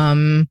them.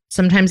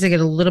 Sometimes they get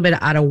a little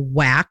bit out of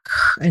whack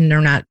and they're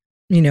not,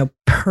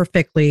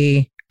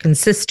 perfectly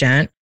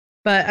consistent.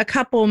 But a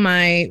couple of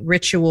my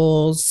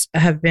rituals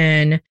have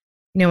been,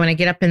 when I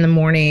get up in the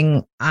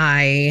morning,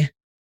 I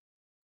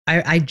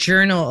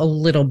journal a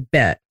little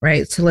bit,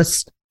 right? So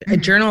I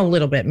journal a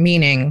little bit,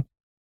 meaning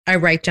I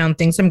write down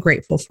things I'm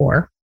grateful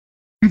for.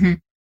 Mm-hmm.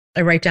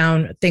 I write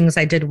down things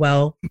I did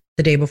well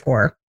the day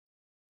before.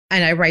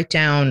 And I write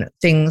down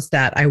things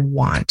that I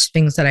want,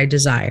 things that I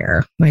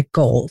desire, my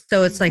goals.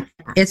 So it's like,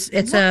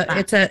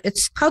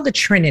 it's called the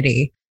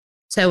Trinity.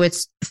 So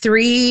it's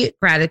 3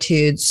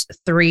 gratitudes,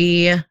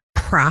 3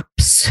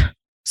 props,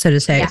 so to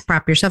say,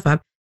 prop yourself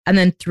up, and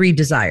then 3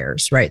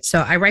 desires, right?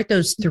 So I write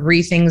those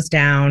 3 things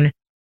down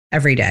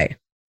every day.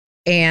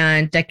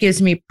 And that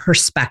gives me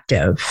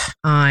perspective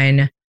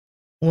on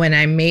when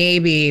I may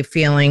be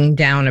feeling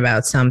down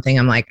about something.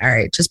 I'm like, all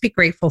right, just be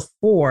grateful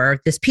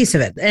for this piece of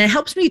it. And it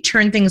helps me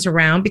turn things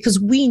around because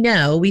we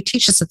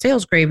teach us at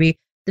Sales Gravy,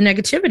 the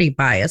negativity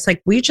bias.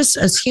 Like we just,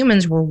 as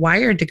humans, we're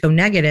wired to go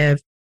negative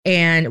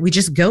and we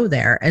just go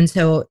there. And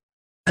so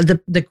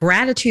the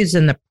gratitudes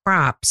and the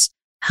props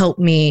help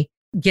me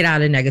get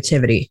out of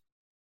negativity.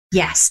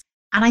 Yes.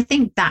 And I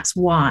think that's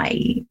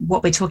why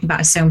what we're talking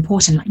about is so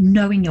important, like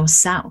knowing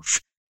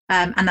yourself.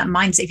 And that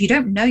mindset, if you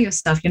don't know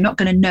yourself, you're not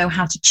going to know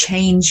how to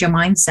change your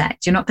mindset.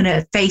 You're not going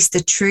to face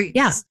the truth.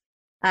 Yes.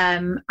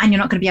 And you're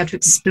not going to be able to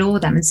explore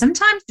them. And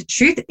sometimes the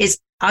truth is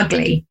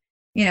ugly.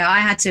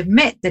 I had to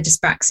admit the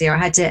dyspraxia. I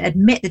had to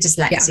admit the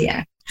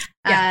dyslexia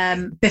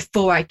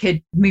before I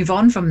could move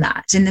on from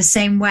that. In the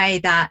same way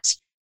that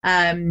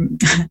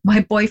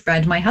my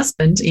boyfriend, my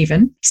husband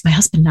even, he's my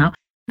husband now,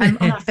 on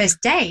our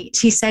first date,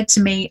 he said to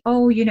me,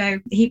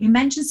 he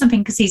mentioned something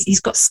because he's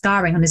got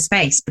scarring on his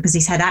face because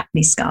he's had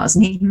acne scars.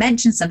 And he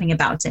mentioned something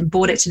about it and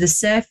brought it to the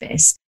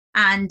surface.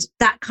 And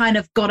that kind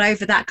of got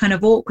over that kind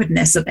of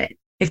awkwardness of it,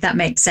 if that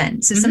makes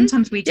sense. So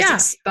sometimes we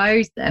just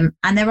expose them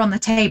and they're on the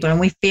table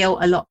and we feel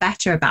a lot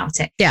better about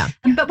it. Yeah.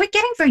 But we're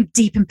getting very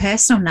deep and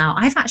personal now.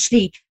 I've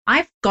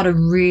got a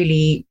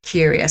really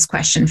curious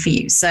question for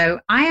you.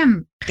 So I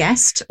am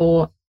guest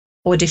or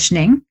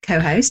auditioning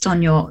co-host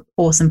on your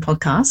awesome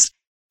podcast.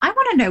 I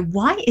want to know,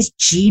 why is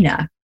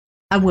Gina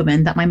a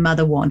woman that my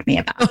mother warned me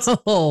about?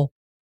 Oh,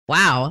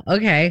 wow.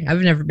 Okay.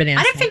 I've never been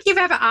asked. I don't think you've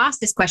ever asked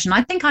this question.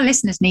 I think our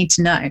listeners need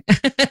to know.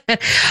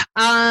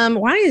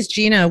 Why is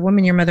Gina a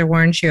woman your mother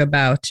warned you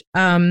about?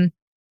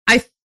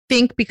 I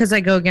think because I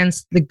go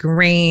against the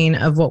grain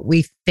of what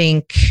we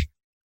think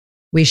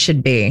we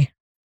should be.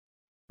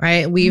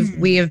 Right.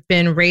 We have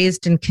been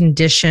raised and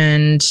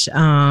conditioned,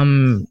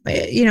 in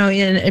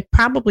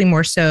probably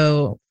more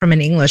so from an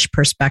English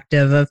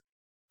perspective of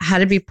how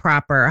to be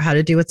proper, how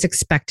to do what's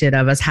expected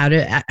of us, how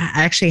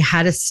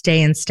to stay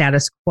in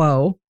status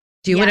quo,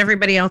 do what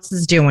everybody else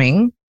is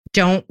doing.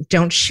 Don't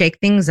shake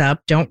things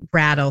up. Don't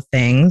rattle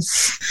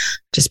things.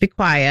 Just be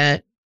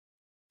quiet.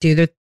 Do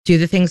the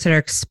things that are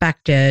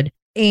expected.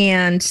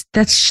 And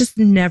that's just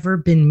never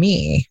been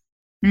me.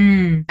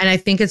 Mm. And I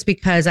think it's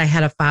because I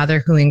had a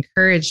father who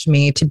encouraged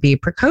me to be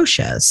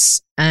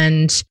precocious.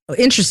 And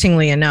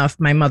interestingly enough,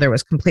 my mother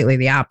was completely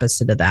the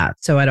opposite of that.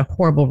 So I had a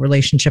horrible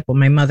relationship with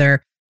my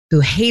mother who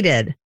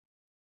hated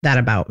that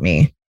about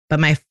me, but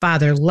my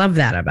father loved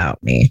that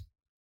about me.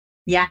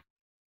 Yeah.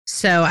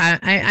 So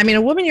I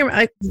mean,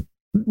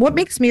 what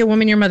makes me a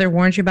woman your mother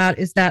warned you about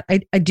is that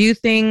I do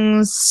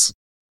things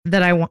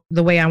that I want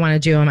the way I want to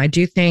do them. I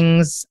do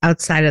things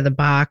outside of the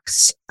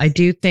box. I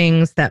do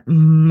things that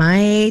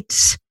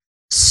might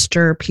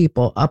stir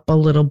people up a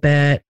little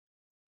bit.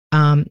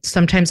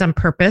 Sometimes on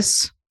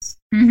purpose,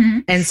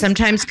 and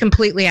sometimes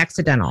completely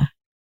accidental.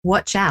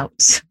 Watch out.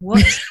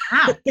 Watch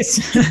out.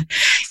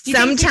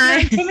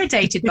 Sometimes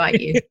intimidated by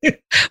you.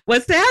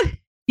 What's that?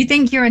 You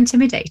think you're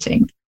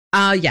intimidating?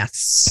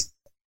 Yes.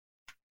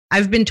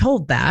 I've been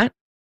told that.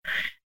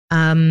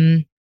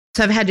 So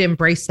I've had to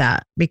embrace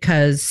that,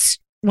 because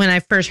when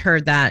I first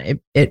heard that,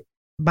 it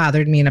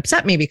bothered me and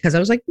upset me, because I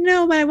was like,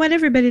 no, I want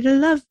everybody to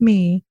love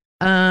me.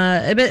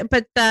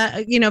 But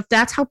if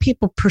that's how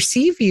people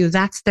perceive you,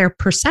 that's their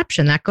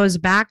perception. That goes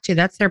back to,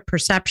 that's their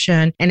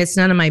perception. And it's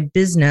none of my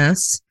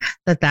business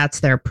that that's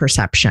their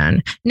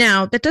perception.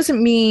 Now, that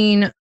doesn't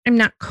mean I'm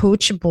not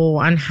coachable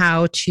on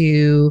how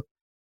to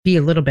be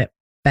a little bit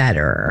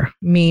better,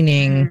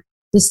 meaning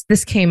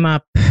this came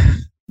up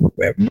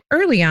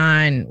early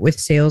on with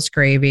Sales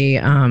Gravy.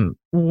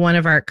 One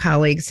of our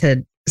colleagues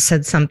had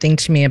said something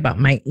to me about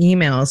my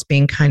emails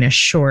being kind of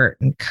short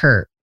and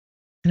curt.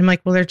 And I'm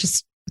like, well,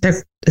 it's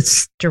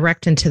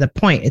direct and to the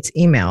point. It's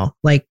email.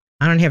 Like,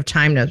 I don't have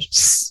time to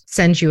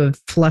send you a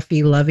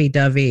fluffy,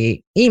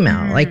 lovey-dovey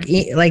email.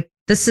 Like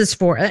this is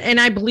for, and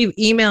I believe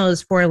email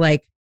is for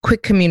like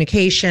quick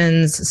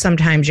communications.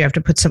 Sometimes you have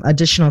to put some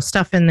additional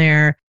stuff in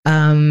there.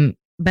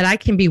 But I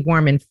can be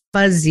warm and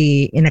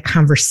fuzzy in a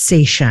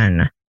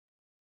conversation.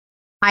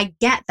 I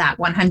get that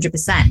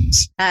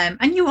 100%.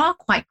 And you are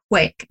quite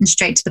quick and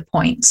straight to the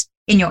point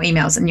in your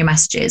emails and your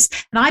messages.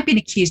 And I've been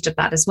accused of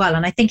that as well.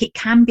 And I think it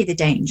can be the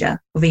danger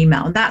of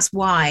email. And that's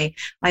why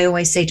I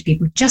always say to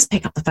people, just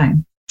pick up the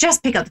phone.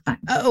 Just pick up the phone.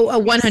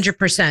 Oh,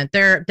 100%.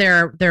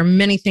 There are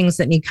many things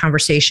that need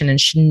conversation and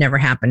should never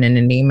happen in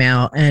an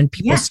email. And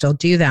people still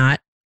do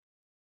that.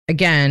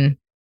 Again,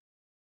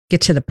 get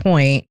to the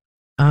point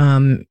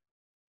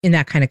in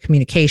that kind of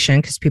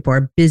communication, because people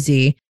are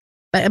busy.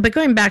 But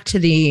going back to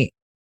the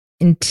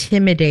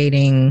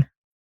intimidating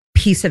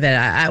piece of it,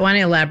 I want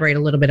to elaborate a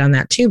little bit on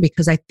that too,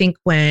 because I think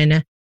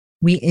when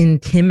we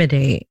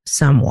intimidate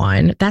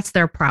someone, that's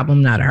their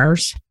problem, not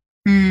ours.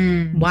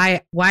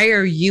 Why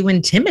are you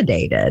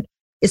intimidated?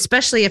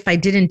 Especially if I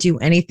didn't do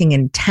anything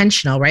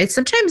intentional, right?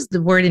 Sometimes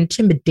the word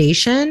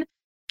intimidation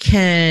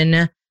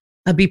can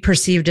be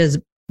perceived as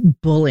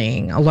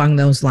bullying along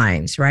those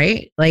lines,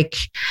 right? Like,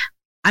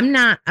 I'm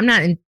not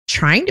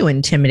trying to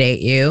intimidate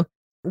you.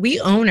 We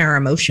own our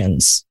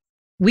emotions.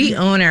 We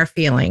own our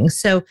feelings.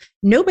 So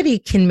nobody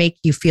can make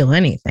you feel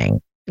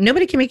anything.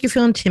 Nobody can make you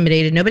feel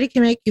intimidated. Nobody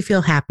can make you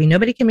feel happy.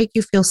 Nobody can make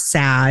you feel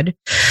sad.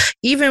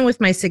 Even with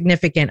my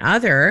significant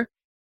other,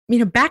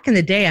 back in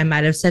the day, I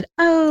might have said,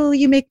 oh,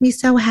 you make me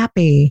so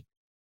happy.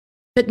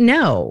 But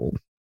no,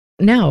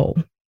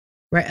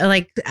 right?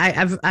 Like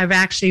I've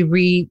actually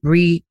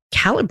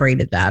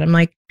recalibrated that. I'm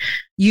like,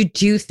 you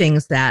do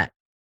things that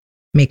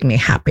make me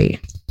happy.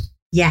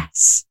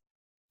 Yes.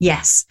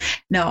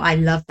 No, I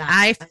love that.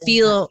 I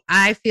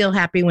feel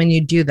happy when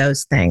you do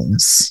those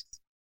things.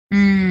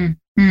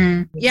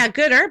 Yeah,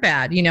 good or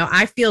bad.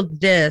 I feel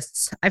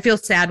this. I feel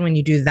sad when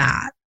you do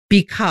that,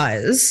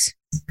 because,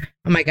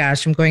 oh my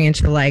gosh, I'm going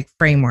into like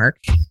framework,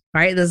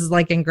 right? This is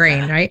like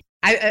ingrained, right?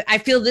 I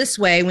feel this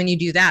way when you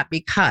do that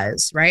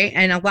because, right?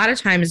 And a lot of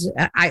times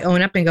I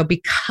own up and go,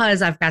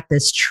 because I've got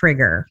this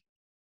trigger.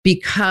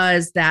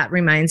 Because that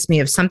reminds me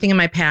of something in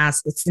my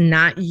past. It's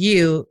not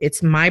you.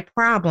 It's my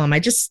problem. I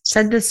just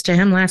said this to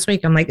him last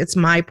week. I'm like, it's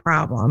my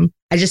problem.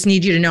 I just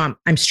need you to know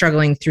I'm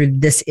struggling through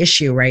this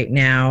issue right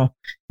now.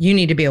 You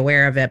need to be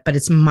aware of it, but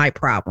it's my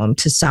problem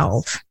to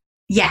solve.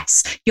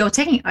 Yes. You're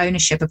taking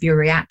ownership of your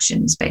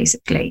reactions,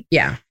 basically.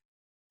 Yeah.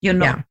 You're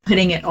not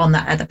putting it on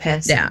that other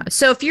person. Yeah.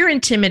 So if you're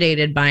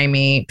intimidated by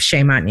me,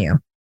 shame on you.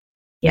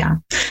 Yeah.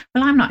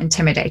 Well, I'm not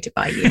intimidated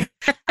by you.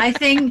 I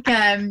think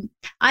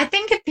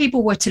if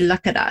people were to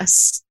look at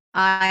us,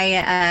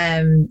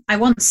 I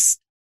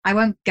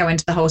won't go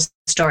into the whole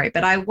story,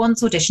 but I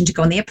once auditioned to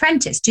go on The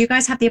Apprentice. Do you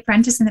guys have The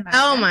Apprentice in America?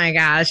 Oh my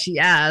gosh,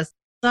 yes.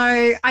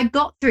 So I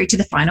got through to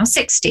the final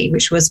 60,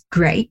 which was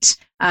great.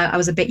 I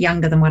was a bit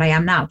younger than what I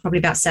am now, probably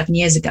about 7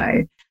 years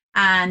ago.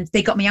 And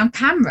they got me on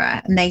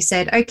camera and they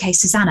said, okay,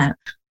 Susanna,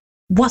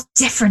 what's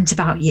different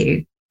about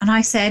you? And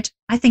I said,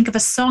 I think of a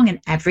song in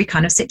every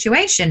kind of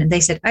situation. And they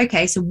said,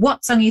 okay, so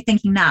what song are you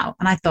thinking now?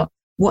 And I thought,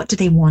 what do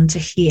they want to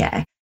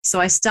hear? So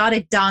I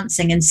started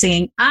dancing and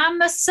singing,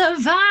 I'm a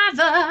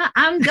survivor,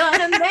 I'm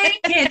gonna make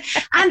it.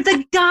 And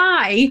the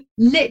guy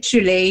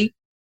literally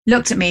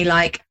looked at me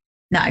like,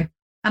 no.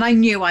 And I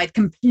knew I'd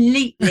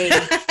completely,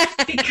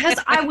 because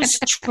I was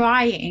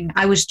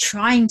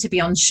trying to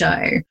be on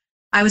show.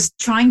 I was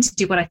trying to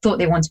do what I thought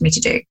they wanted me to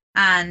do.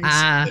 And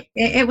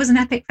it was an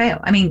epic fail.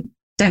 I mean,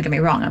 don't get me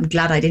wrong, I'm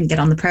glad I didn't get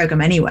on the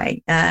program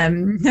anyway.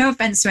 No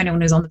offense to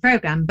anyone who's on the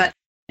program, but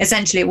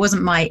essentially it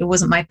wasn't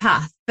my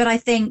path. But I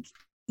think,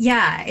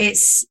 yeah,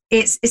 it's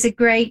a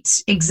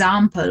great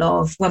example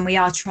of when we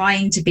are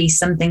trying to be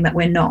something that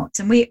we're not.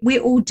 And we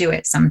all do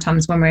it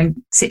sometimes when we're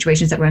in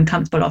situations that we're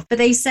uncomfortable of. But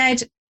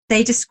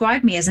they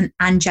described me as an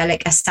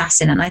angelic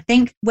assassin. And I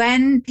think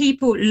when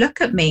people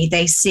look at me,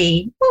 they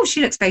see, oh,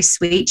 she looks very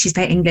sweet. She's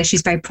very English.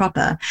 She's very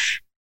proper.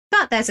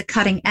 But there's a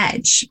cutting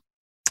edge.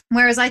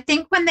 Whereas I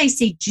think when they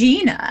see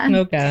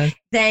Gina,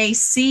 they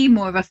see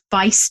more of a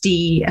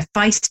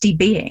feisty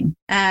being.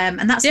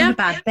 And that's not a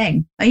bad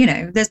thing. You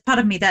know, there's part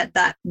of me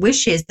that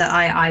wishes that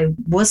I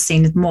was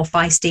seen as more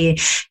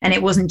feisty and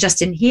it wasn't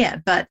just in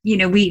here. But, you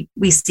know, we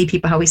see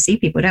people how we see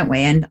people, don't we?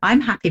 And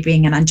I'm happy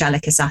being an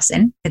angelic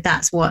assassin, if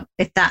that's what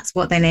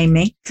they name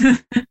me.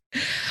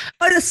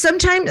 But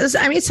sometimes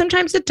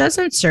it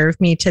doesn't serve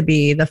me to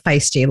be the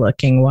feisty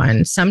looking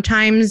one.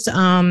 Sometimes,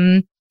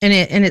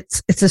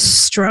 it's a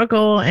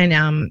struggle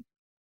and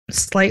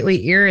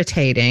slightly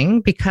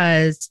irritating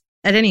because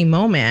at any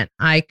moment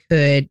I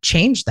could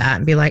change that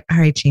and be like, all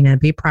right, Gina,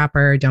 be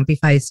proper. Don't be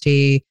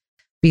feisty,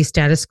 be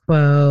status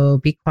quo,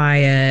 be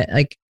quiet.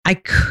 Like I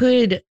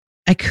could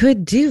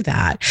do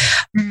that,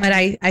 but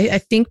I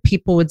think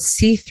people would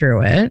see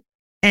through it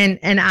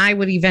and I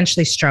would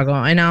eventually struggle.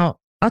 And I'll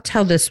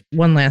tell this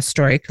one last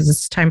story because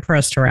it's time for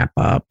us to wrap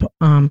up.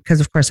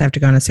 Because of course I have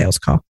to go on a sales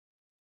call.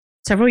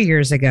 Several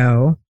years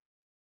ago,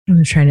 I'm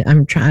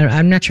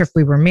not sure if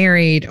we were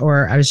married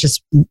or I was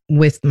just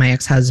with my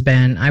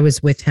ex-husband. I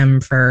was with him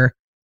for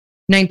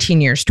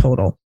 19 years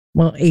total.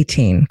 Well,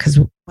 18 because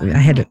I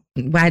had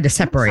to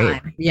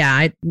separate.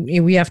 Yeah,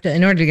 we have to,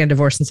 in order to get a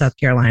divorce in South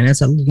Carolina,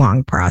 it's a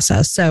long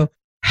process. So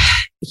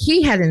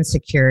he had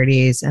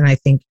insecurities and I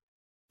think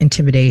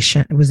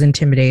was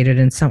intimidated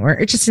in somewhere.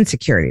 It's just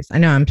insecurities. I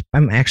know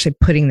I'm actually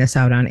putting this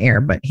out on air,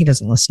 but he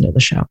doesn't listen to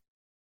the show.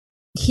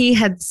 He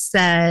had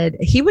said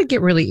he would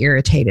get really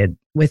irritated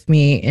with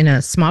me in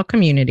a small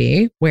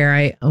community where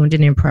I owned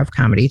an improv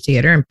comedy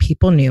theater and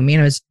people knew me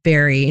and I was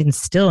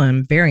still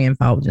am very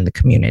involved in the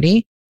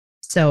community.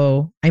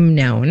 So I'm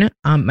known.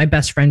 My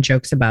best friend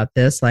jokes about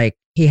this. Like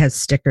he has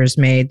stickers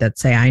made that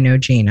say, I know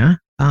Gina.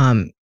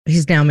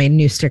 He's now made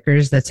new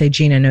stickers that say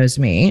Gina knows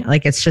me.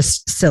 Like it's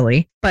just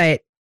silly.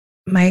 But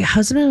my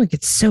husband would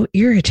get so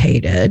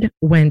irritated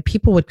when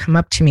people would come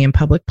up to me in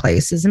public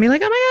places and be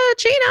like, oh my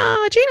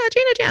God,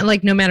 Gina.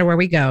 Like no matter where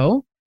we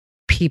go,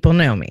 people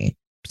know me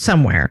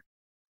somewhere.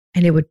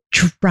 And it would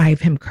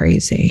drive him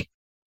crazy.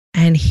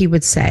 And he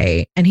would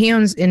say, and he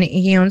owns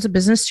a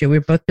business too. We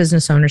were both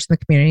business owners in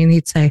the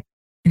community.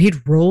 And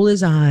he'd roll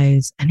his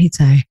eyes and he'd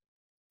say,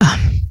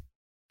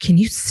 can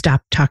you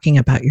stop talking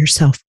about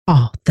yourself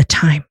all the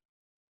time?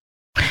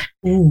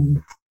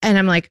 Ooh. And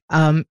I'm like,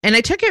 and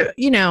I took it,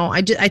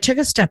 I took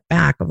a step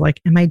back of like,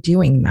 am I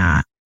doing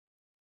that?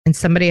 And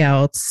somebody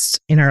else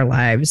in our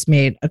lives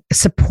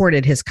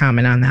supported his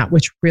comment on that,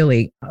 which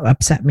really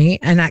upset me.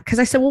 And because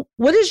I said, well,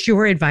 what is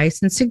your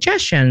advice and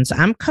suggestions?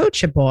 I'm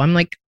coachable. I'm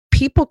like,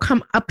 people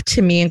come up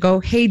to me and go,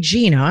 hey,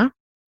 Gina,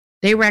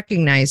 they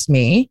recognize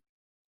me.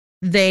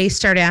 They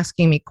start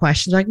asking me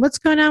questions like, what's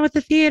going on with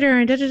the theater?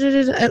 And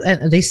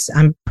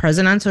I'm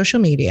present on social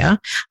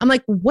media. I'm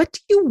like, what do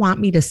you want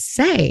me to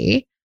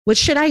say? What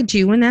should I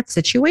do in that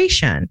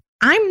situation?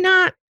 I'm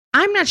not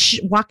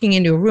walking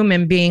into a room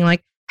and being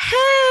like,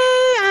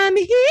 hey, I'm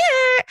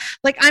here.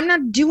 Like, I'm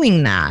not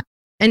doing that.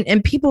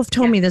 And people have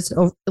told me this,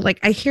 like,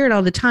 I hear it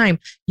all the time.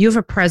 You have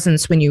a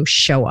presence when you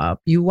show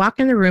up. You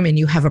walk in the room and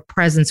you have a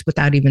presence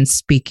without even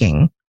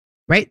speaking,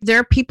 right? There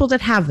are people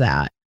that have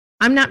that.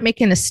 I'm not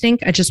making a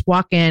stink. I just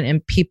walk in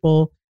and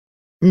people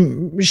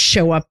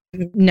show up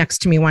next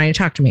to me wanting to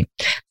talk to me.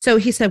 So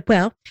he said,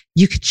 well,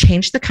 you could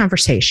change the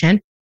conversation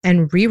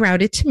and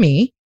reroute it to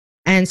me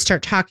and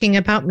start talking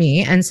about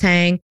me and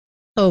saying,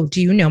 oh,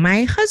 do you know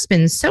my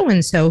husband,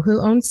 so-and-so,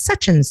 who owns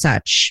such and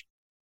such?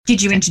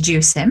 Did you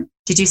introduce him?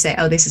 Did you say,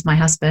 oh, this is my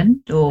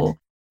husband? Or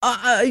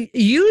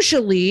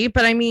usually,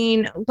 but I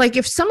mean, like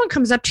if someone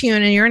comes up to you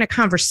and you're in a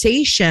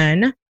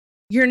conversation,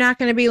 you're not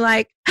going to be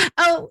like,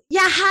 oh, yeah,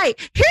 hi,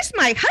 here's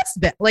my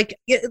husband. Like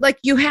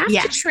you have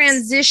to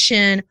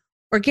transition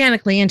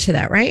organically into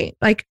that, right?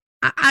 Like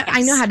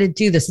I know how to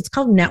do this. It's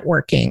called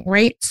networking,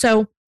 right?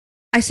 So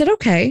I said,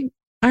 okay,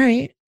 all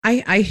right,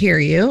 I hear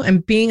you.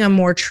 And being a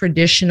more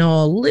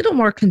traditional, a little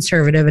more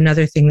conservative,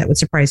 another thing that would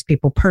surprise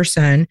people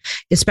person,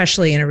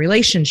 especially in a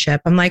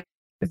relationship, I'm like,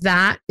 if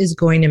that is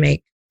going to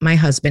make my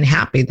husband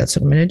happy, that's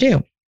what I'm going to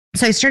do.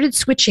 So I started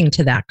switching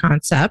to that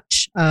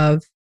concept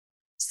of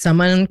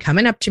someone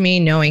coming up to me,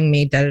 knowing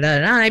me,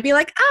 and I'd be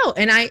like, oh,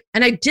 and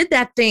I did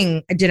that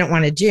thing I didn't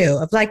want to do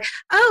of like,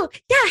 oh,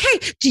 yeah,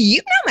 hey, do you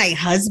know my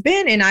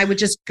husband? And I would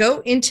just go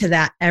into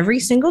that every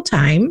single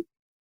time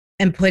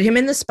and put him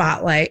in the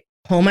spotlight,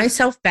 pull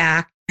myself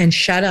back and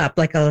shut up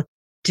like a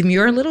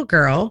demure little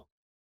girl.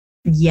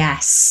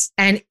 Yes.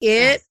 And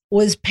it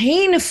was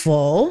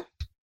painful,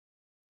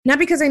 not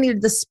because I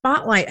needed the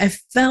spotlight. I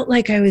felt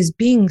like I was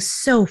being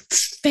so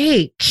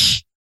fake.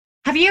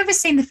 Have you ever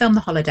seen the film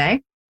The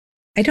Holiday?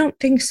 I don't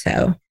think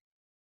so.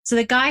 So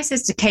the guy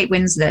says to Kate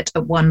Winslet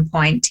at one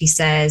point, he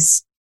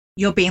says,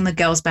 "You're being the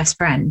girl's best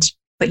friend,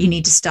 but you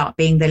need to start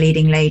being the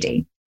leading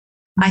lady."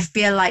 I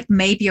feel like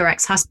maybe your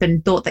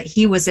ex-husband thought that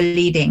he was the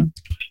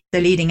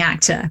leading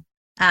actor,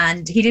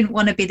 and he didn't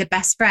want to be the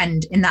best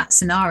friend in that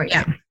scenario.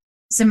 Yeah.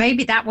 So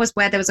maybe that was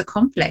where there was a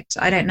conflict.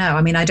 I don't know.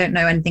 I mean, I don't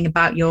know anything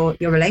about your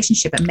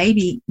relationship, but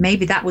maybe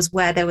that was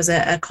where there was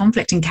a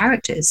conflict in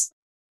characters.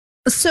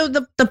 So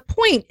the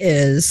point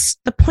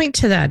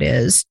to that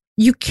is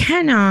you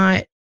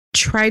cannot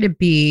try to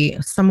be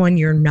someone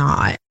you're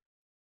not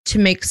to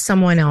make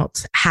someone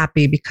else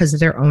happy because of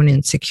their own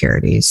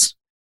insecurities.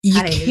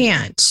 You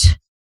can't.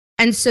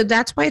 And so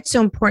that's why it's so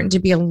important to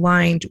be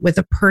aligned with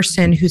a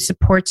person who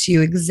supports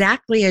you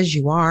exactly as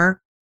you are,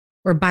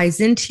 or buys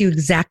into you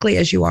exactly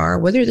as you are,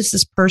 whether this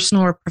is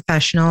personal or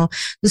professional.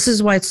 This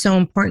is why it's so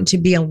important to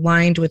be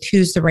aligned with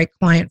who's the right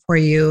client for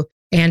you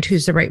and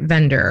who's the right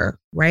vendor,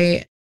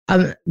 right?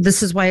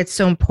 This is why it's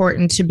so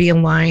important to be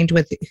aligned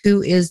with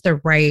who is the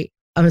right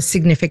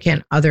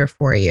significant other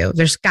for you.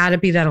 There's got to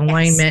be that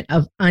alignment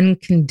of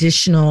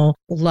unconditional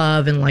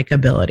love and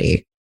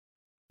likability.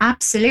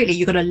 Absolutely.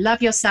 You've got to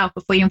love yourself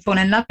before you fall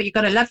in love, but you've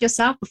got to love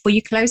yourself before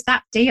you close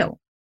that deal.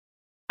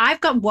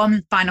 I've got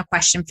one final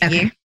question for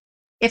you.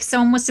 If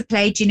someone was to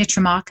play Gina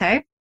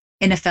Trimarco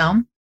in a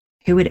film,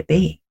 who would it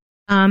be?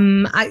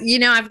 I've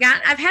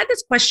had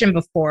this question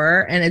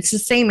before, and it's the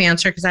same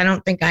answer because I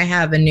don't think I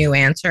have a new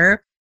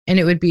answer, and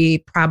it would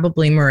be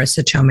probably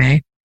Marissa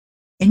Tomei.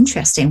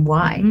 Interesting.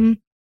 Why?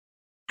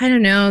 I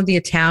don't know. The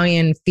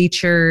Italian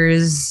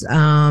features.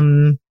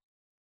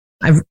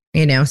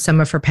 Some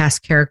of her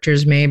past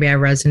characters maybe I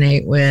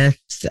resonate with.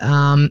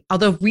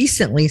 Although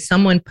recently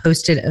someone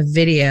posted a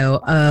video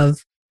of,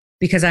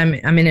 because I'm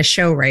in a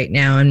show right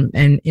now and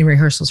in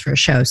rehearsals for a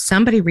show.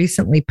 Somebody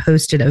recently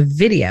posted a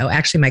video,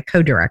 actually my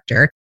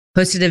co-director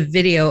posted a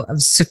video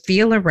of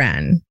Sophia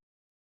Loren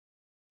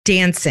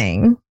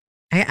dancing.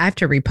 I have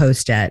to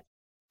repost it.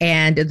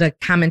 And the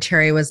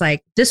commentary was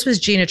like, this was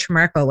Gina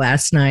Trimarco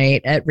last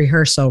night at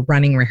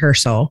running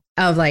rehearsal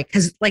of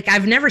because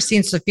I've never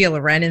seen Sophia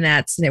Loren in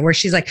that where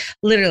she's like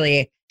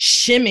literally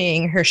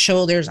shimmying her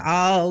shoulders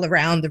all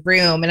around the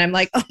room. And I'm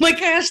like, oh my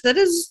gosh, that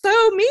is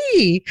so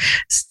me.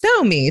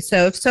 So me.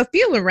 So if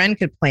Sophia Loren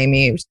could play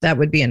me, that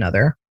would be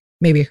another,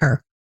 maybe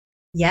her.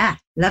 Yeah.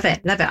 Love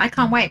it. Love it. I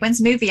can't wait. When's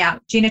the movie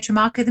out? Gina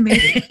Trimarco, the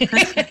movie.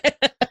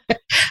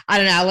 I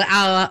don't know.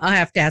 I'll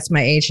have to ask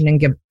my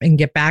agent and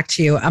get back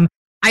to you.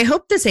 I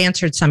hope this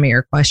answered some of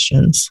your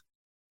questions.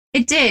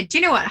 It did. Do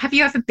you know what? Have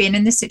you ever been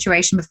in this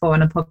situation before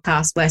on a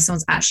podcast where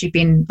someone's actually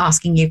been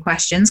asking you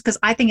questions? Because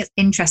I think it's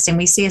interesting.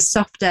 We see a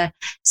softer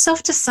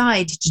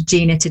side to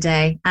Gina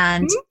today.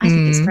 And I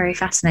think it's very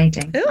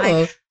fascinating.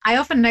 I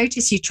often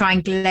notice you try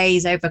and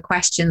glaze over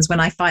questions when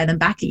I fire them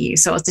back at you.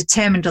 So I was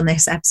determined on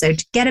this episode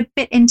to get a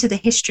bit into the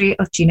history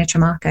of Gina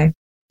Trimarco.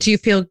 Do you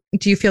feel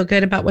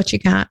good about what you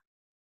got?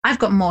 I've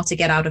got more to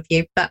get out of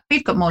you, but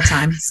we've got more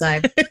time.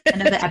 So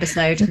another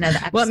episode.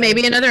 Well,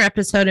 maybe another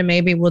episode, and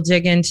maybe we'll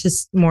dig into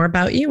more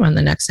about you on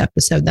the next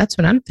episode. That's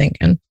what I'm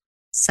thinking.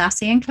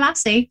 Sassy and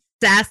classy.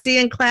 Sassy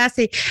and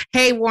classy.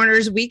 Hey,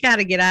 Warners, we got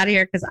to get out of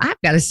here because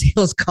I've got a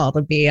sales call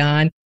to be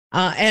on.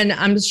 And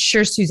I'm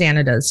sure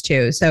Susanna does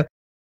too. So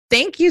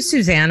thank you,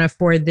 Susanna,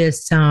 for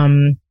this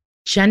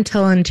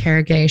gentle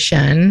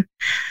interrogation.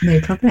 No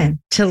problem.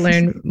 To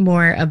learn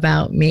more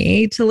about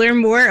me, to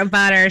learn more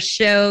about our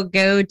show,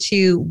 go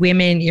to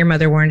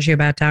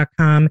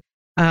womenyourmotherwarnsyouabout.com.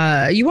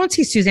 You won't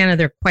see Susanna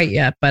there quite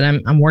yet, but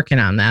I'm working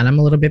on that. I'm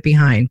a little bit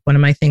behind. One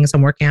of my things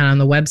I'm working on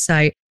the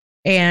website.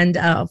 And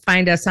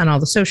find us on all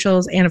the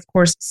socials and, of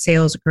course,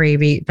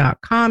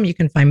 salesgravy.com. You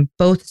can find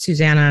both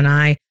Susanna and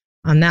I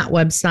on that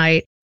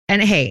website.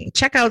 And hey,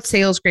 check out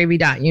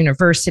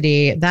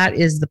salesgravy.university. That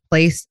is the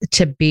place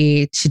to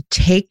be to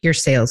take your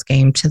sales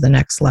game to the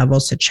next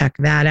level. So check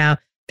that out.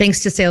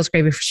 Thanks to Sales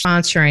Gravy for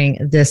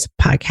sponsoring this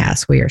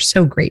podcast. We are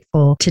so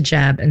grateful to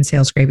Jeb and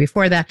Sales Gravy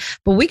for that.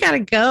 But we got to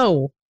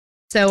go.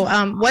 So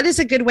what is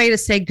a good way to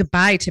say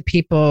goodbye to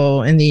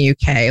people in the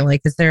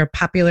UK? Is there a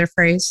popular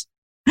phrase?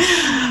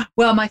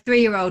 Well, my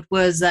 3-year-old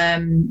was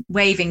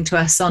waving to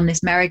us on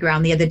this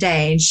merry-go-round the other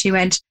day, and she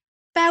went,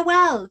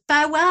 farewell,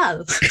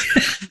 farewell.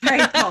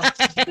 Very posh.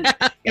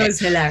 It was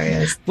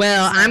hilarious.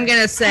 Well, so, I'm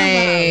going to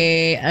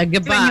say a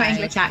goodbye. In your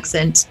English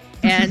accent.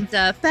 And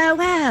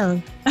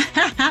farewell.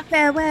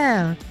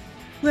 Farewell.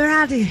 We're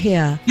out of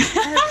here.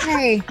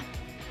 Okay.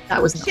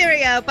 That was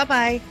cheerio.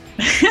 Bye-bye.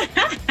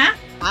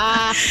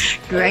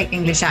 Great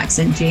English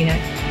accent, Gina.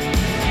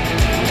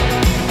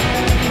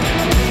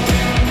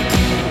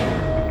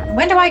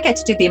 When do I get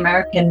to do the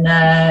American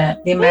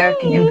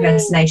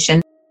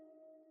impersonation?